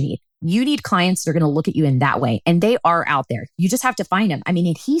clients you need. You need clients that are going to look at you in that way. And they are out there. You just have to find them. I mean,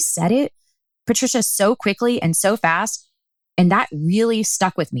 and he said it, Patricia, so quickly and so fast. And that really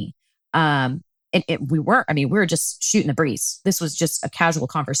stuck with me. We were just shooting the breeze. This was just a casual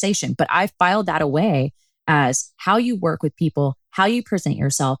conversation, but I filed that away as how you work with people, how you present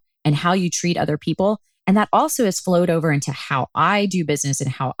yourself, and how you treat other people. And that also has flowed over into how I do business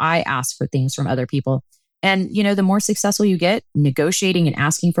and how I ask for things from other people. And, the more successful you get negotiating and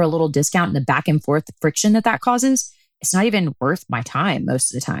asking for a little discount and the back and forth friction that causes, it's not even worth my time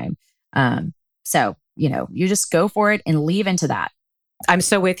most of the time. So, you just go for it and leave into that. I'm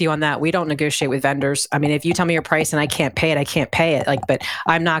so with you on that. We don't negotiate with vendors. I mean, if you tell me your price and I can't pay it, I can't pay it. But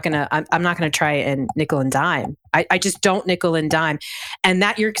I'm not gonna try and nickel and dime. I just don't nickel and dime. And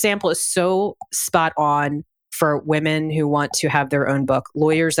that your example is so spot on for women who want to have their own book,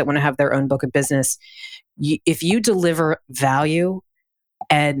 lawyers that want to have their own book of business. If you deliver value,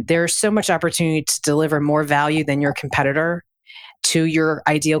 and there's so much opportunity to deliver more value than your competitor to your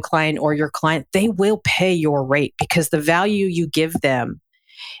ideal client or your client, they will pay your rate because the value you give them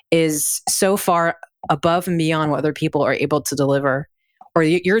is so far above and beyond what other people are able to deliver, or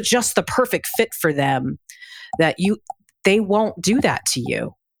you're just the perfect fit for them that they won't do that to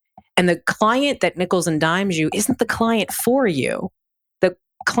you. And the client that nickels and dimes you isn't the client for you. The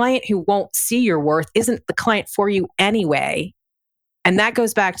client who won't see your worth isn't the client for you anyway. And that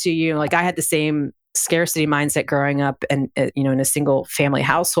goes back to, I had the same scarcity mindset growing up and, in a single family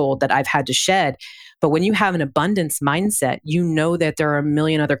household that I've had to shed. But when you have an abundance mindset, you know that there are a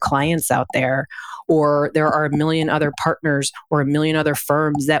million other clients out there, or there are a million other partners or a million other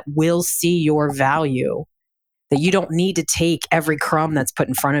firms that will see your value, that you don't need to take every crumb that's put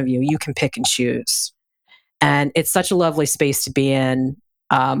in front of you. You can pick and choose. And it's such a lovely space to be in.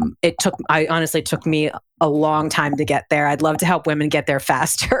 I honestly took me a long time to get there. I'd love to help women get there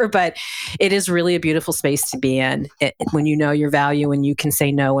faster, but it is really a beautiful space to be in when you know your value and you can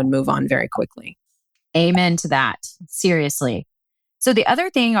say no and move on very quickly. Amen to that. Seriously. So the other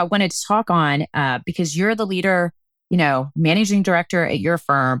thing I wanted to talk on, because you're the leader, managing director at your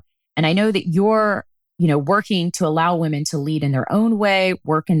firm, and I know that you're, working to allow women to lead in their own way,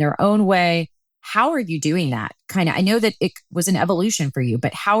 work in their own way. How are you doing that? I know that it was an evolution for you,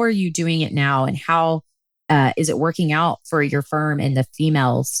 but how are you doing it now? And how is it working out for your firm and the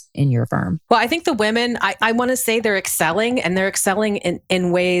females in your firm? Well, I think the women, I want to say they're excelling, and they're excelling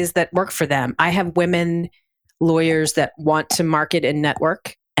in ways that work for them. I have women lawyers that want to market and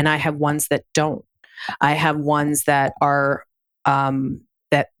network, and I have ones that don't. I have ones that are,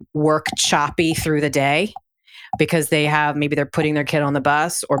 that work choppy through the day, because maybe they're putting their kid on the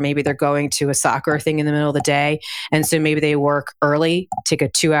bus, or maybe they're going to a soccer thing in the middle of the day. And so maybe they work early, take a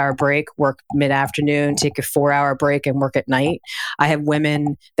 2-hour break, work mid-afternoon, take a 4-hour break and work at night. I have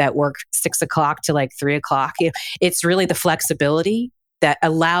women that work 6 o'clock to 3 o'clock. It's really the flexibility that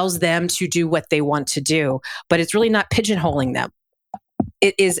allows them to do what they want to do, but it's really not pigeonholing them.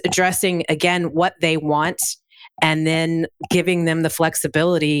 It is addressing, again, what they want, and then giving them the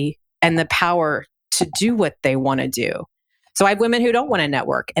flexibility and the power to do what they want to do. So I have women who don't want to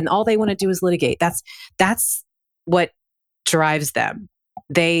network, and all they want to do is litigate. That's what drives them.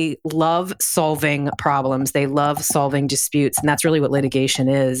 They love solving problems. They love solving disputes, and that's really what litigation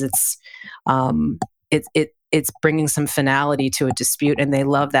is. It's bringing some finality to a dispute, and they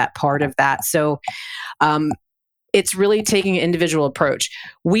love that part of that. So it's really taking an individual approach.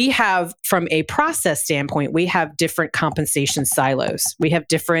 We have, from a process standpoint, we have different compensation silos. We have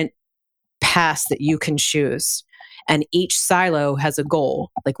different paths that you can choose. And each silo has a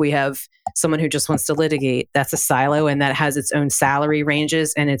goal. We have someone who just wants to litigate. That's a silo, and that has its own salary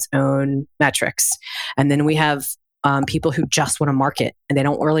ranges and its own metrics. And then we have people who just want to market, and they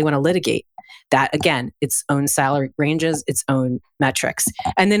don't really want to litigate. That, again, its own salary ranges, its own metrics.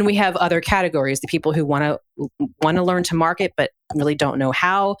 And then we have other categories, the people who want to learn to market but really don't know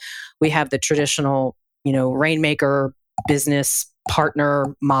how. We have the traditional, rainmaker business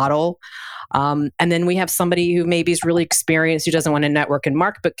partner model. And then we have somebody who maybe is really experienced, who doesn't want to network and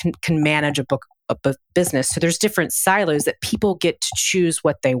market, but can manage a book of business. So there's different silos that people get to choose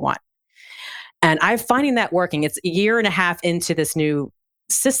what they want. And I'm finding that working. It's a year and a half into this new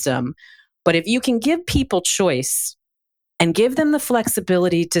system. But if you can give people choice and give them the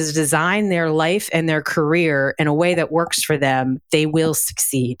flexibility to design their life and their career in a way that works for them, they will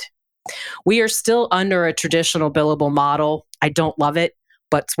succeed. We are still under a traditional billable model. I don't love it,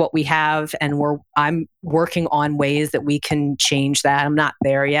 but it's what we have. And I'm working on ways that we can change that. I'm not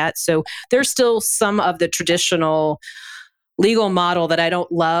there yet. So there's still some of the traditional legal model that I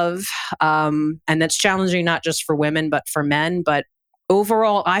don't love. And that's challenging, not just for women, but for men. But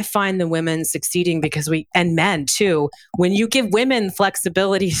overall, I find the women succeeding because and men too, when you give women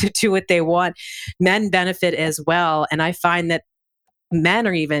flexibility to do what they want, men benefit as well. And I find that men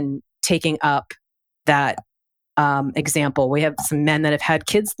are even taking up that example. We have some men that have had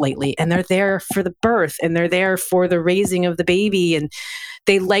kids lately, and they're there for the birth, and they're there for the raising of the baby, and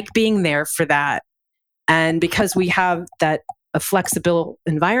they like being there for that. And because we have a flexible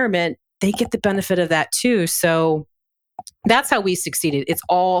environment, they get the benefit of that too. So that's how we succeeded. It's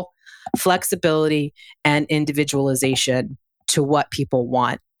all flexibility and individualization to what people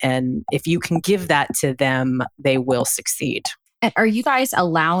want. And if you can give that to them, they will succeed. And are you guys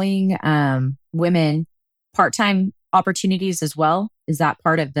allowing women part-time opportunities as well? Is that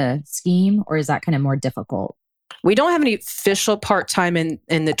part of the scheme, or is that kind of more difficult? We don't have any official part-time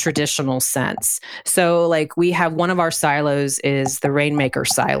in the traditional sense. So like we have one of our silos is the Rainmaker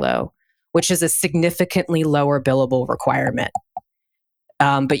silo, which is a significantly lower billable requirement.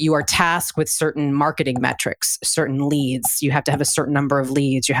 But you are tasked with certain marketing metrics, certain leads. You have to have a certain number of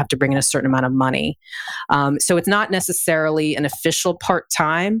leads. You have to bring in a certain amount of money. So it's not necessarily an official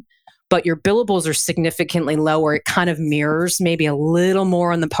part-time, but your billables are significantly lower. It kind of mirrors maybe a little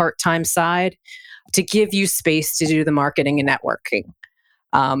more on the part-time side to give you space to do the marketing and networking.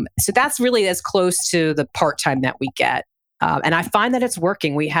 So that's really as close to the part-time that we get. And I find that it's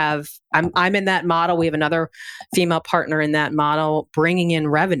working. I'm in that model. We have another female partner in that model bringing in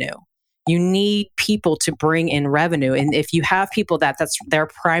revenue. You need people to bring in revenue. And if you have people that's their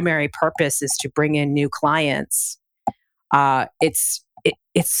primary purpose is to bring in new clients, it's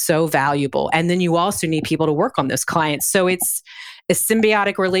so valuable. And then you also need people to work on those clients. So it's a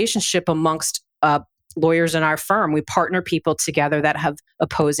symbiotic relationship amongst lawyers in our firm. We partner people together that have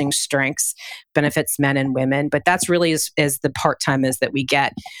opposing strengths, benefits men and women, but that's really as the part-time is that we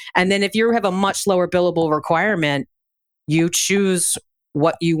get. And then if you have a much lower billable requirement, you choose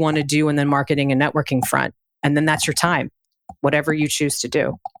what you want to do in the marketing and networking front. And then that's your time, whatever you choose to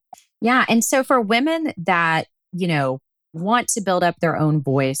do. Yeah. And so for women that, want to build up their own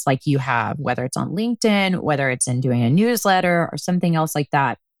voice like you have, whether it's on LinkedIn, whether it's in doing a newsletter or something else like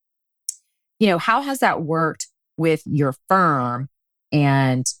that, how has that worked with your firm?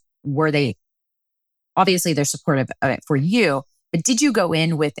 And obviously they're supportive of it for you, but did you go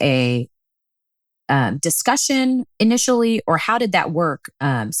in with a discussion initially, or how did that work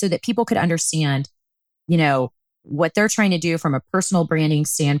so that people could understand, what they're trying to do from a personal branding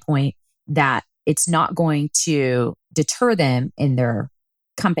standpoint, that it's not going to deter them in their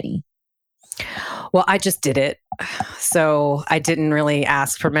company? Well, I just did it. So I didn't really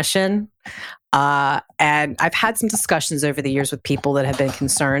ask permission. And I've had some discussions over the years with people that have been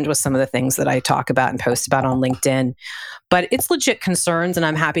concerned with some of the things that I talk about and post about on LinkedIn. But it's legit concerns, and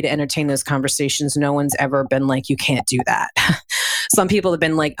I'm happy to entertain those conversations. No one's ever been like, you can't do that. Some people have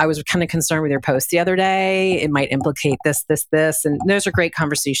been like, I was kind of concerned with your post the other day. It might implicate this. And those are great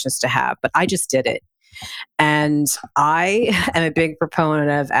conversations to have. But I just did it. And I am a big proponent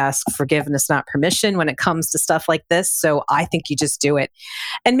of ask forgiveness, not permission when it comes to stuff like this. So I think you just do it.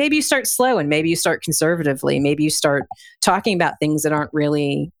 And maybe you start slow, and maybe you start conservatively. Maybe you start talking about things that aren't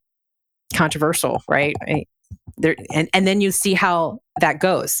really controversial, right? And then you see how that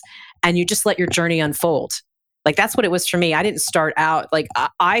goes. And you just let your journey unfold. Like that's what it was for me. I didn't start out like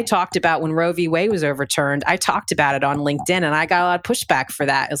I talked about when Roe v. Wade was overturned. I talked about it on LinkedIn, and I got a lot of pushback for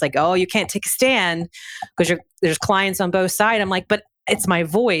that. It was like, oh, you can't take a stand because there's clients on both sides. I'm like, but it's my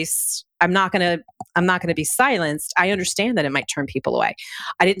voice. I'm not gonna be silenced. I understand that it might turn people away.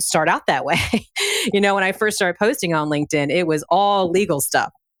 I didn't start out that way. When I first started posting on LinkedIn, it was all legal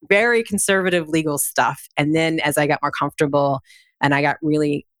stuff, very conservative legal stuff. And then as I got more comfortable and I got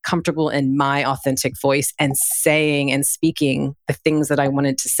really comfortable in my authentic voice and saying and speaking the things that I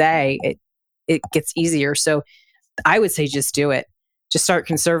wanted to say, it gets easier. So I would say just do it. Just start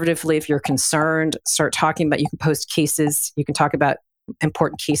conservatively. If you're concerned, start talking about, you can post cases. You can talk about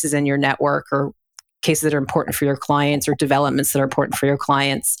important cases in your network or cases that are important for your clients or developments that are important for your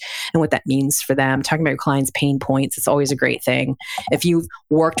clients and what that means for them. Talking about your clients' pain points, it's always a great thing. If you've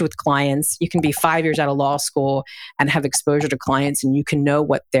worked with clients, you can be 5 years out of law school and have exposure to clients, and you can know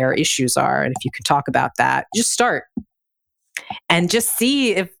what their issues are. And if you can talk about that, just start and just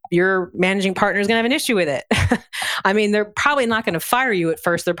see if your managing partner is going to have an issue with it. I mean, they're probably not going to fire you at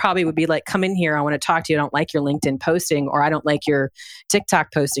first. They probably would be like, come in here. I want to talk to you. I don't like your LinkedIn posting, or I don't like your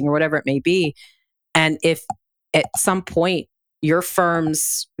TikTok posting, or whatever it may be. And if at some point your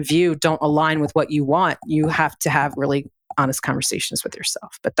firm's view don't align with what you want, you have to have really honest conversations with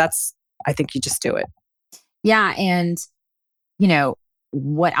yourself. But I think you just do it. Yeah. And,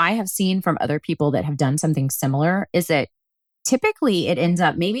 what I have seen from other people that have done something similar is that typically it ends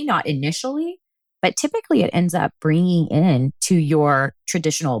up, maybe not initially, but typically it ends up bringing in to your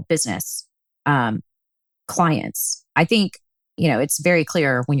traditional business clients. I think, it's very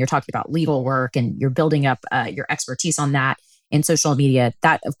clear when you're talking about legal work and you're building up your expertise on that in social media,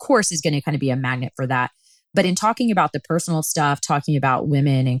 that of course is going to kind of be a magnet for that. But in talking about the personal stuff, talking about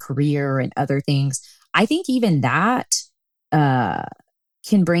women and career and other things, I think even that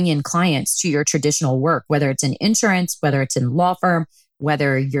can bring in clients to your traditional work, whether it's in insurance, whether it's in law firm,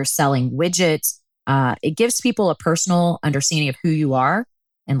 whether you're selling widgets. It gives people a personal understanding of who you are.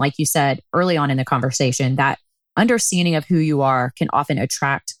 And like you said early on in the conversation, that understanding of who you are can often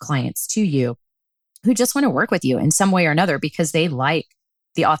attract clients to you who just want to work with you in some way or another because they like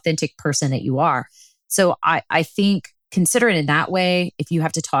the authentic person that you are. So I think consider it in that way. If you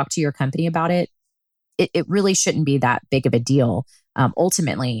have to talk to your company about it, it really shouldn't be that big of a deal.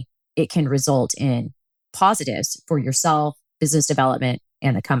 Ultimately, it can result in positives for yourself, business development,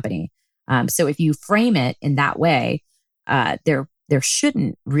 and the company. So if you frame it in that way, there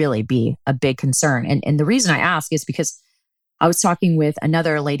shouldn't really be a big concern. And the reason I ask is because I was talking with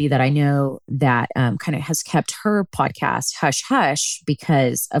another lady that I know that kind of has kept her podcast hush hush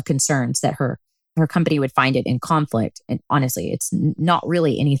because of concerns that her company would find it in conflict. And honestly, it's not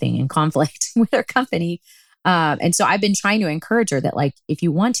really anything in conflict with her company. And so I've been trying to encourage her that, like, if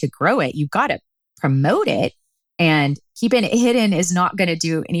you want to grow it, you've got to promote it, and keeping it hidden is not going to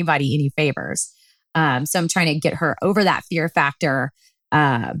do anybody any favors. So I'm trying to get her over that fear factor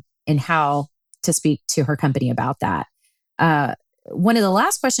and how to speak to her company about that. One of the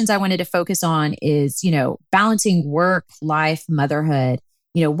last questions I wanted to focus on is, balancing work, life, motherhood.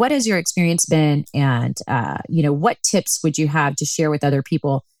 What has your experience been? And, what tips would you have to share with other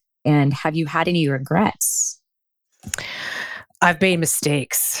people? And have you had any regrets? I've made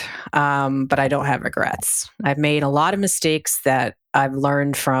mistakes, but I don't have regrets. I've made a lot of mistakes that I've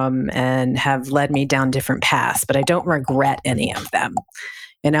learned from and have led me down different paths, but I don't regret any of them.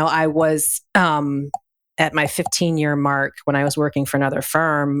 I was at my 15-year mark when I was working for another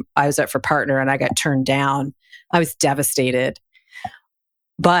firm. I was up for partner and I got turned down. I was devastated,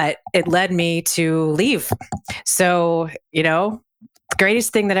 but it led me to leave. So, the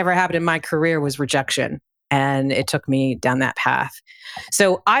greatest thing that ever happened in my career was rejection. And it took me down that path.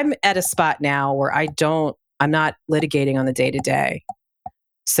 So I'm at a spot now where I'm not litigating on the day-to-day.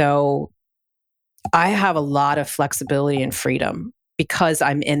 So I have a lot of flexibility and freedom because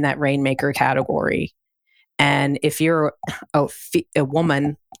I'm in that rainmaker category. And if you're a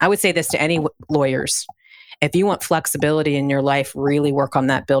woman, I would say this to any lawyers. If you want flexibility in your life, really work on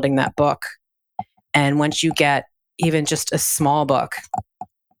that, building that book. And once you get even just a small book,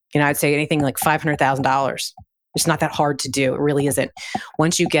 I'd say anything like $500,000. It's not that hard to do. It really isn't.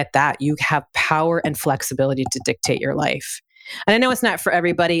 Once you get that, you have power and flexibility to dictate your life. And I know it's not for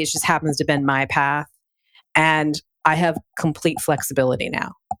everybody. It just happens to have been my path. And I have complete flexibility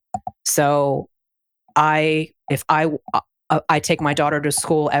now. So if I take my daughter to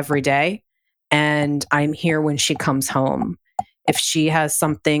school every day and I'm here when she comes home. If she has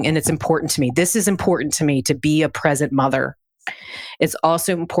something, and it's important to me, this is important to me to be a present mother. It's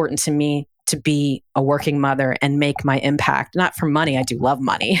also important to me to be a working mother and make my impact, not for money. I do love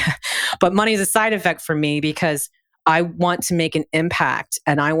money, but money is a side effect for me because I want to make an impact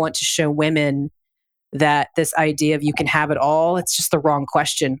and I want to show women that this idea of you can have it all, it's just the wrong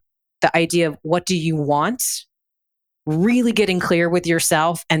question. The idea of what do you want, really getting clear with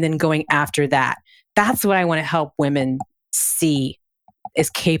yourself and then going after that. That's what I want to help women see is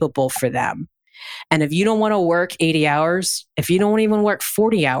capable for them. And if you don't want to work 80 hours, if you don't even work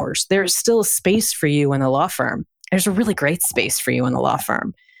 40 hours, there's still a space for you in the law firm. There's a really great space for you in the law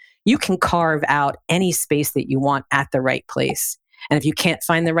firm. You can carve out any space that you want at the right place. And if you can't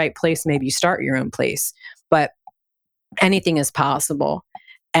find the right place, maybe you start your own place. But anything is possible.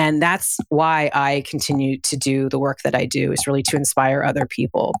 And that's why I continue to do the work that I do, is really to inspire other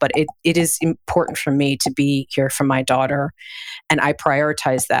people. But it is important for me to be here for my daughter. And I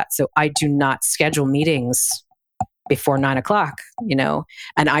prioritize that. So I do not schedule meetings before 9:00,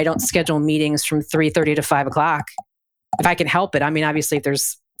 and I don't schedule meetings from 3:30 to 5:00 if I can help it. I mean, obviously if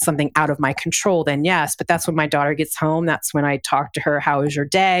there's something out of my control, then yes. But that's when my daughter gets home. That's when I talk to her. How was your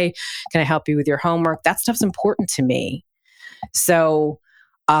day? Can I help you with your homework? That stuff's important to me. So,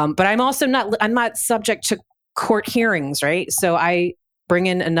 but I'm not subject to court hearings, right? So I bring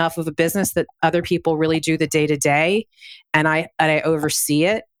in enough of a business that other people really do the day to day, and I oversee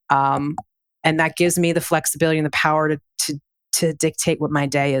it. And that gives me the flexibility and the power to dictate what my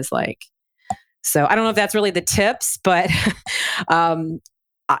day is like. So I don't know if that's really the tips, but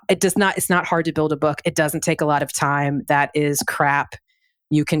it's not hard to build a book. It doesn't take a lot of time. That is crap.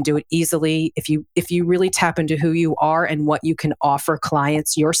 You can do it easily. If you really tap into who you are and what you can offer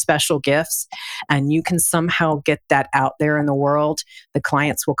clients, your special gifts, and you can somehow get that out there in the world, the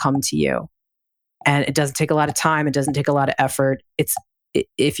clients will come to you. And it doesn't take a lot of time. It doesn't take a lot of effort.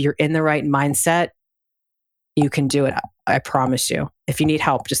 If you're in the right mindset, you can do it. I promise you. If you need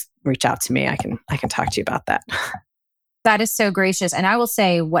help, just reach out to me. I can talk to you about that. That is so gracious. And I will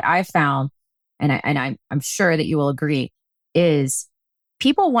say what I found, and I'm sure that you will agree, is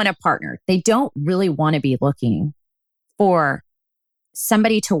people want a partner. They don't really want to be looking for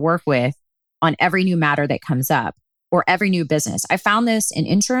somebody to work with on every new matter that comes up or every new business. I found this in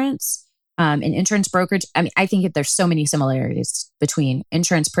insurance brokerage. I mean, I think that there's so many similarities between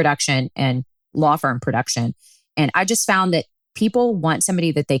insurance production and law firm production. And I just found that people want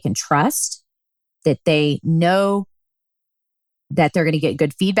somebody that they can trust, that they know that they're going to get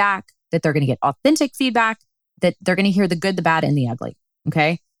good feedback, that they're going to get authentic feedback, that they're going to hear the good, the bad, and the ugly.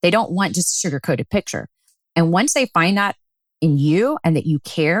 Okay. They don't want just a sugar-coated picture. And once they find that in you and that you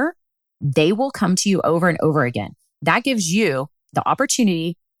care, they will come to you over and over again. That gives you the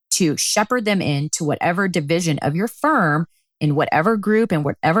opportunity to shepherd them into whatever division of your firm, in whatever group and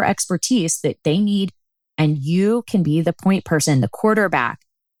whatever expertise that they need. And you can be the point person, the quarterback,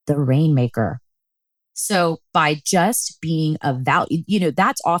 the rainmaker. So by just being of value,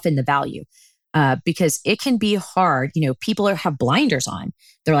 that's often the value. Because it can be hard. People have blinders on.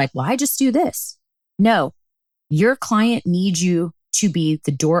 They're like, well, I just do this. No, your client needs you to be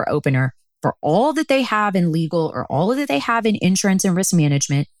the door opener for all that they have in legal or all that they have in insurance and risk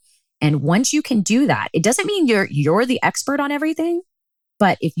management. And once you can do that, it doesn't mean you're the expert on everything.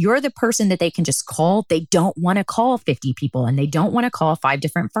 But if you're the person that they can just call, they don't want to call 50 people and they don't want to call 5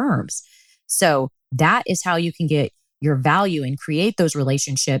 different firms. So that is how you can get your value and create those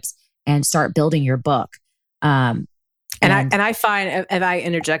relationships and start building your book. And I find, if I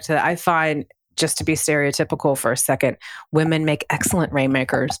interject to that, I find, just to be stereotypical for a second, women make excellent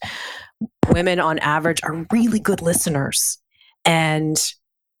rainmakers. Women on average are really good listeners, and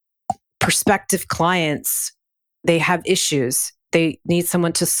prospective clients, they have issues. They need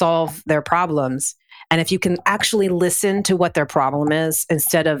someone to solve their problems. And if you can actually listen to what their problem is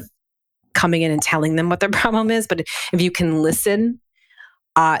instead of coming in and telling them what their problem is, but if you can listen,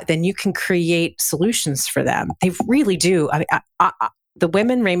 then you can create solutions for them. They really do. I mean, the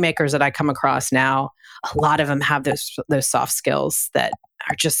women rainmakers that I come across now, a lot of them have those soft skills that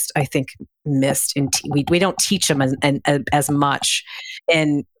are just, I think, missed. We don't teach them as much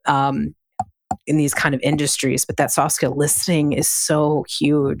in these kind of industries, but that soft skill listening is so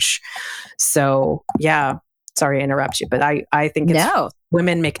huge. So yeah, sorry to interrupt you, but I think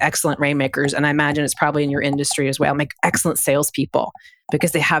women make excellent rainmakers, and I imagine it's probably in your industry as well. Make excellent salespeople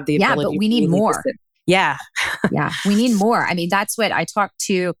because they have the ability. Yeah, but we need more. Yeah. Yeah, we need more. I mean, that's what I talked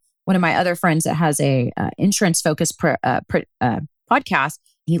to one of my other friends that has a insurance-focused podcast.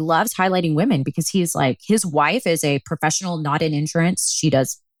 He loves highlighting women because he's like, his wife is a professional, not in insurance. She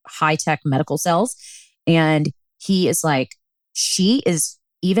does high-tech medical sales. And he is like, she is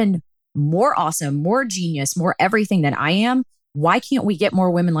even more awesome, more genius, more everything than I am. Why can't we get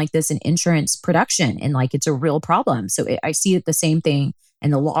more women like this in insurance production? And like, it's a real problem. So I see it the same thing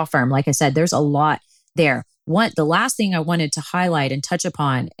in the law firm. Like I said, there's a lot there. The last thing I wanted to highlight and touch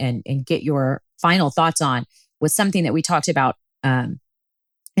upon and get your final thoughts on was something that we talked about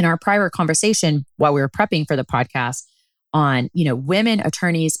in our prior conversation while we were prepping for the podcast on, women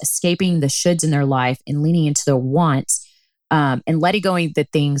attorneys escaping the shoulds in their life and leaning into their wants, and letting go the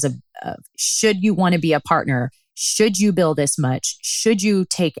things of should you want to be a partner? Should you bill this much? Should you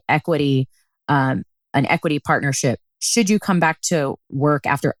take equity, an equity partnership? Should you come back to work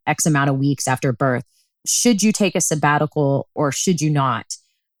after X amount of weeks after birth? Should you take a sabbatical or should you not?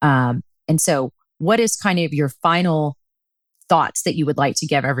 And so what is kind of your final thoughts that you would like to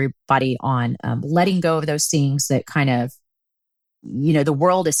give everybody on letting go of those things that kind of, the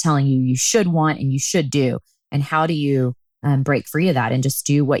world is telling you should want and you should do? And how do you break free of that and just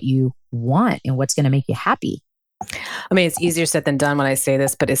do what you want and what's going to make you happy? I mean, it's easier said than done when I say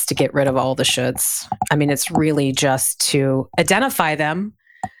this, but it's to get rid of all the shoulds. I mean, it's really just to identify them,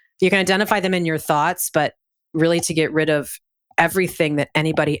 You can identify them in your thoughts, but really to get rid of everything that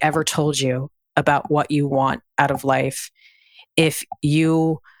anybody ever told you about what you want out of life. If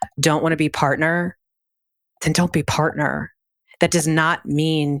you don't want to be partner, then don't be partner. That does not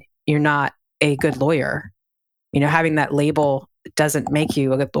mean you're not a good lawyer. Having that label doesn't make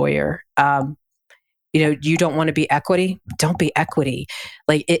you a good lawyer. You don't want to be equity, don't be equity.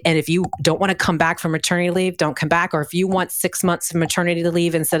 And if you don't want to come back from maternity leave, don't come back. Or if you want 6 months of maternity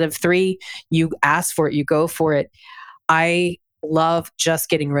leave instead of 3, you ask for it, you go for it. I love just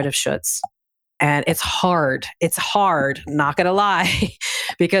getting rid of shoulds. And it's hard, not gonna lie,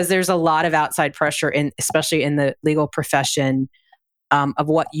 because there's a lot of outside pressure, especially in the legal profession, of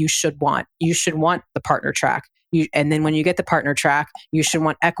what you should want. You should want the partner track. And then when you get the partner track, you should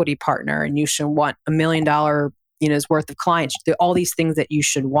want equity partner, and you should want $1 million, worth of clients. All these things that you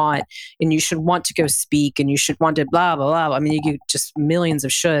should want, and you should want to go speak, and you should want to blah, blah, blah. I mean, you get just millions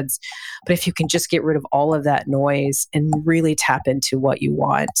of shoulds. But if you can just get rid of all of that noise and really tap into what you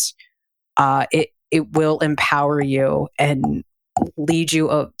want, it will empower you and lead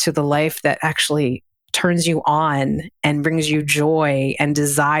you to the life that actually turns you on and brings you joy and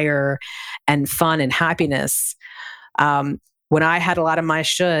desire and fun and happiness. When I had a lot of my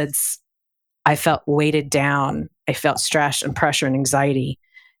shoulds, I felt weighted down. I felt stress and pressure and anxiety.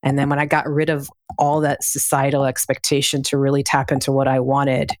 And then when I got rid of all that societal expectation to really tap into what I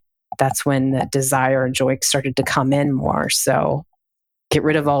wanted, that's when the desire and joy started to come in more. So get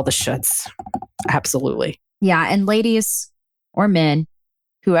rid of all the shoulds. Absolutely. Yeah. And ladies or men,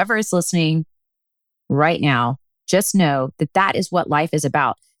 whoever is listening right now, just know that that is what life is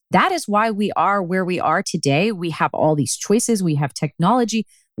about. That is why we are where we are today. We have all these choices. We have technology.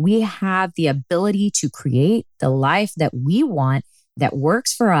 We have the ability to create the life that we want, that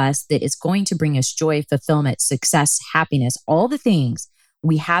works for us, that is going to bring us joy, fulfillment, success, happiness, all the things.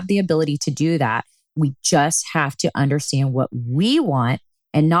 We have the ability to do that. We just have to understand what we want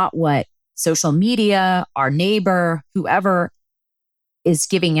and not what social media, our neighbor, whoever is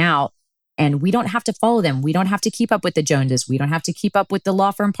giving out. And we don't have to follow them. We don't have to keep up with the Joneses. We don't have to keep up with the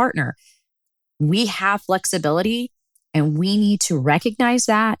law firm partner. We have flexibility, and we need to recognize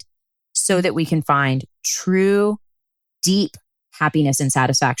that so that we can find true, deep happiness and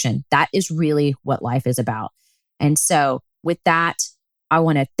satisfaction. That is really what life is about. And so with that, I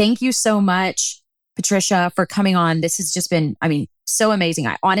want to thank you so much, Tricia, for coming on. This has just been, so amazing.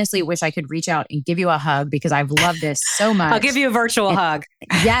 I honestly wish I could reach out and give you a hug because I've loved this so much. I'll give you a virtual hug.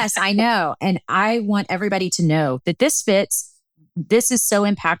 Yes, I know. And I want everybody to know that this is so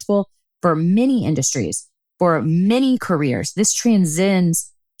impactful for many industries, for many careers. This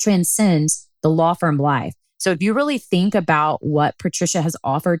transcends the law firm life. So if you really think about what Tricia has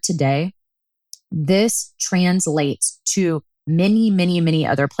offered today, this translates to many, many, many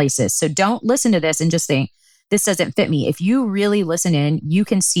other places. So don't listen to this and just think, this doesn't fit me. If you really listen in, you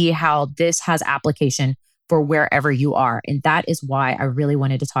can see how this has application for wherever you are. And that is why I really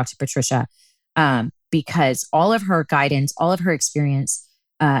wanted to talk to Tricia, because all of her guidance, all of her experience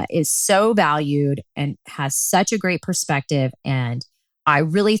is so valued and has such a great perspective. And I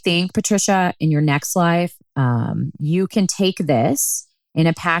really think, Tricia, in your next life, you can take this in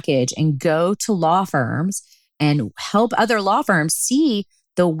a package and go to law firms and help other law firms see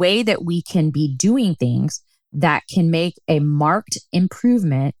the way that we can be doing things that can make a marked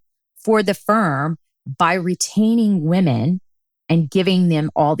improvement for the firm by retaining women and giving them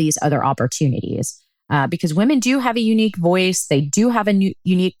all these other opportunities. Because women do have a unique voice, they do have a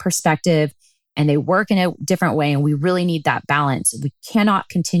unique perspective, and they work in a different way. And we really need that balance. We cannot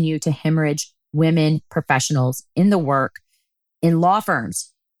continue to hemorrhage women professionals in the work, in law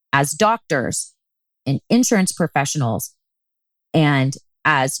firms, as doctors, and insurance professionals, and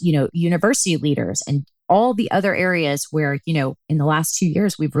as, university leaders, and all the other areas where, in the last 2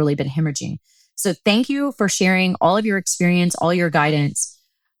 years, we've really been hemorrhaging. So thank you for sharing all of your experience, all your guidance.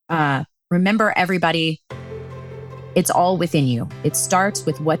 Remember, everybody, it's all within you. It starts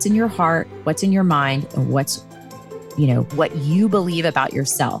with what's in your heart, what's in your mind, and what you believe about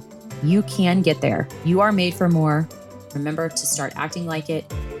yourself. You can get there. You are made for more. Remember to start acting like it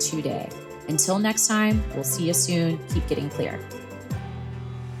today. Until next time, we'll see you soon. Keep getting clear.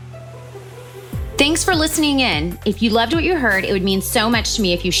 Thanks for listening in. If you loved what you heard, it would mean so much to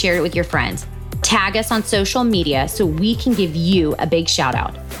me if you shared it with your friends. Tag us on social media so we can give you a big shout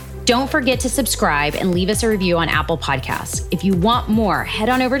out. Don't forget to subscribe and leave us a review on Apple Podcasts. If you want more, head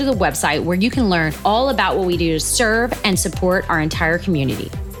on over to the website where you can learn all about what we do to serve and support our entire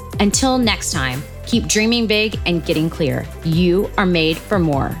community. Until next time, keep dreaming big and getting clear. You are made for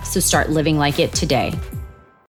more, so start living like it today.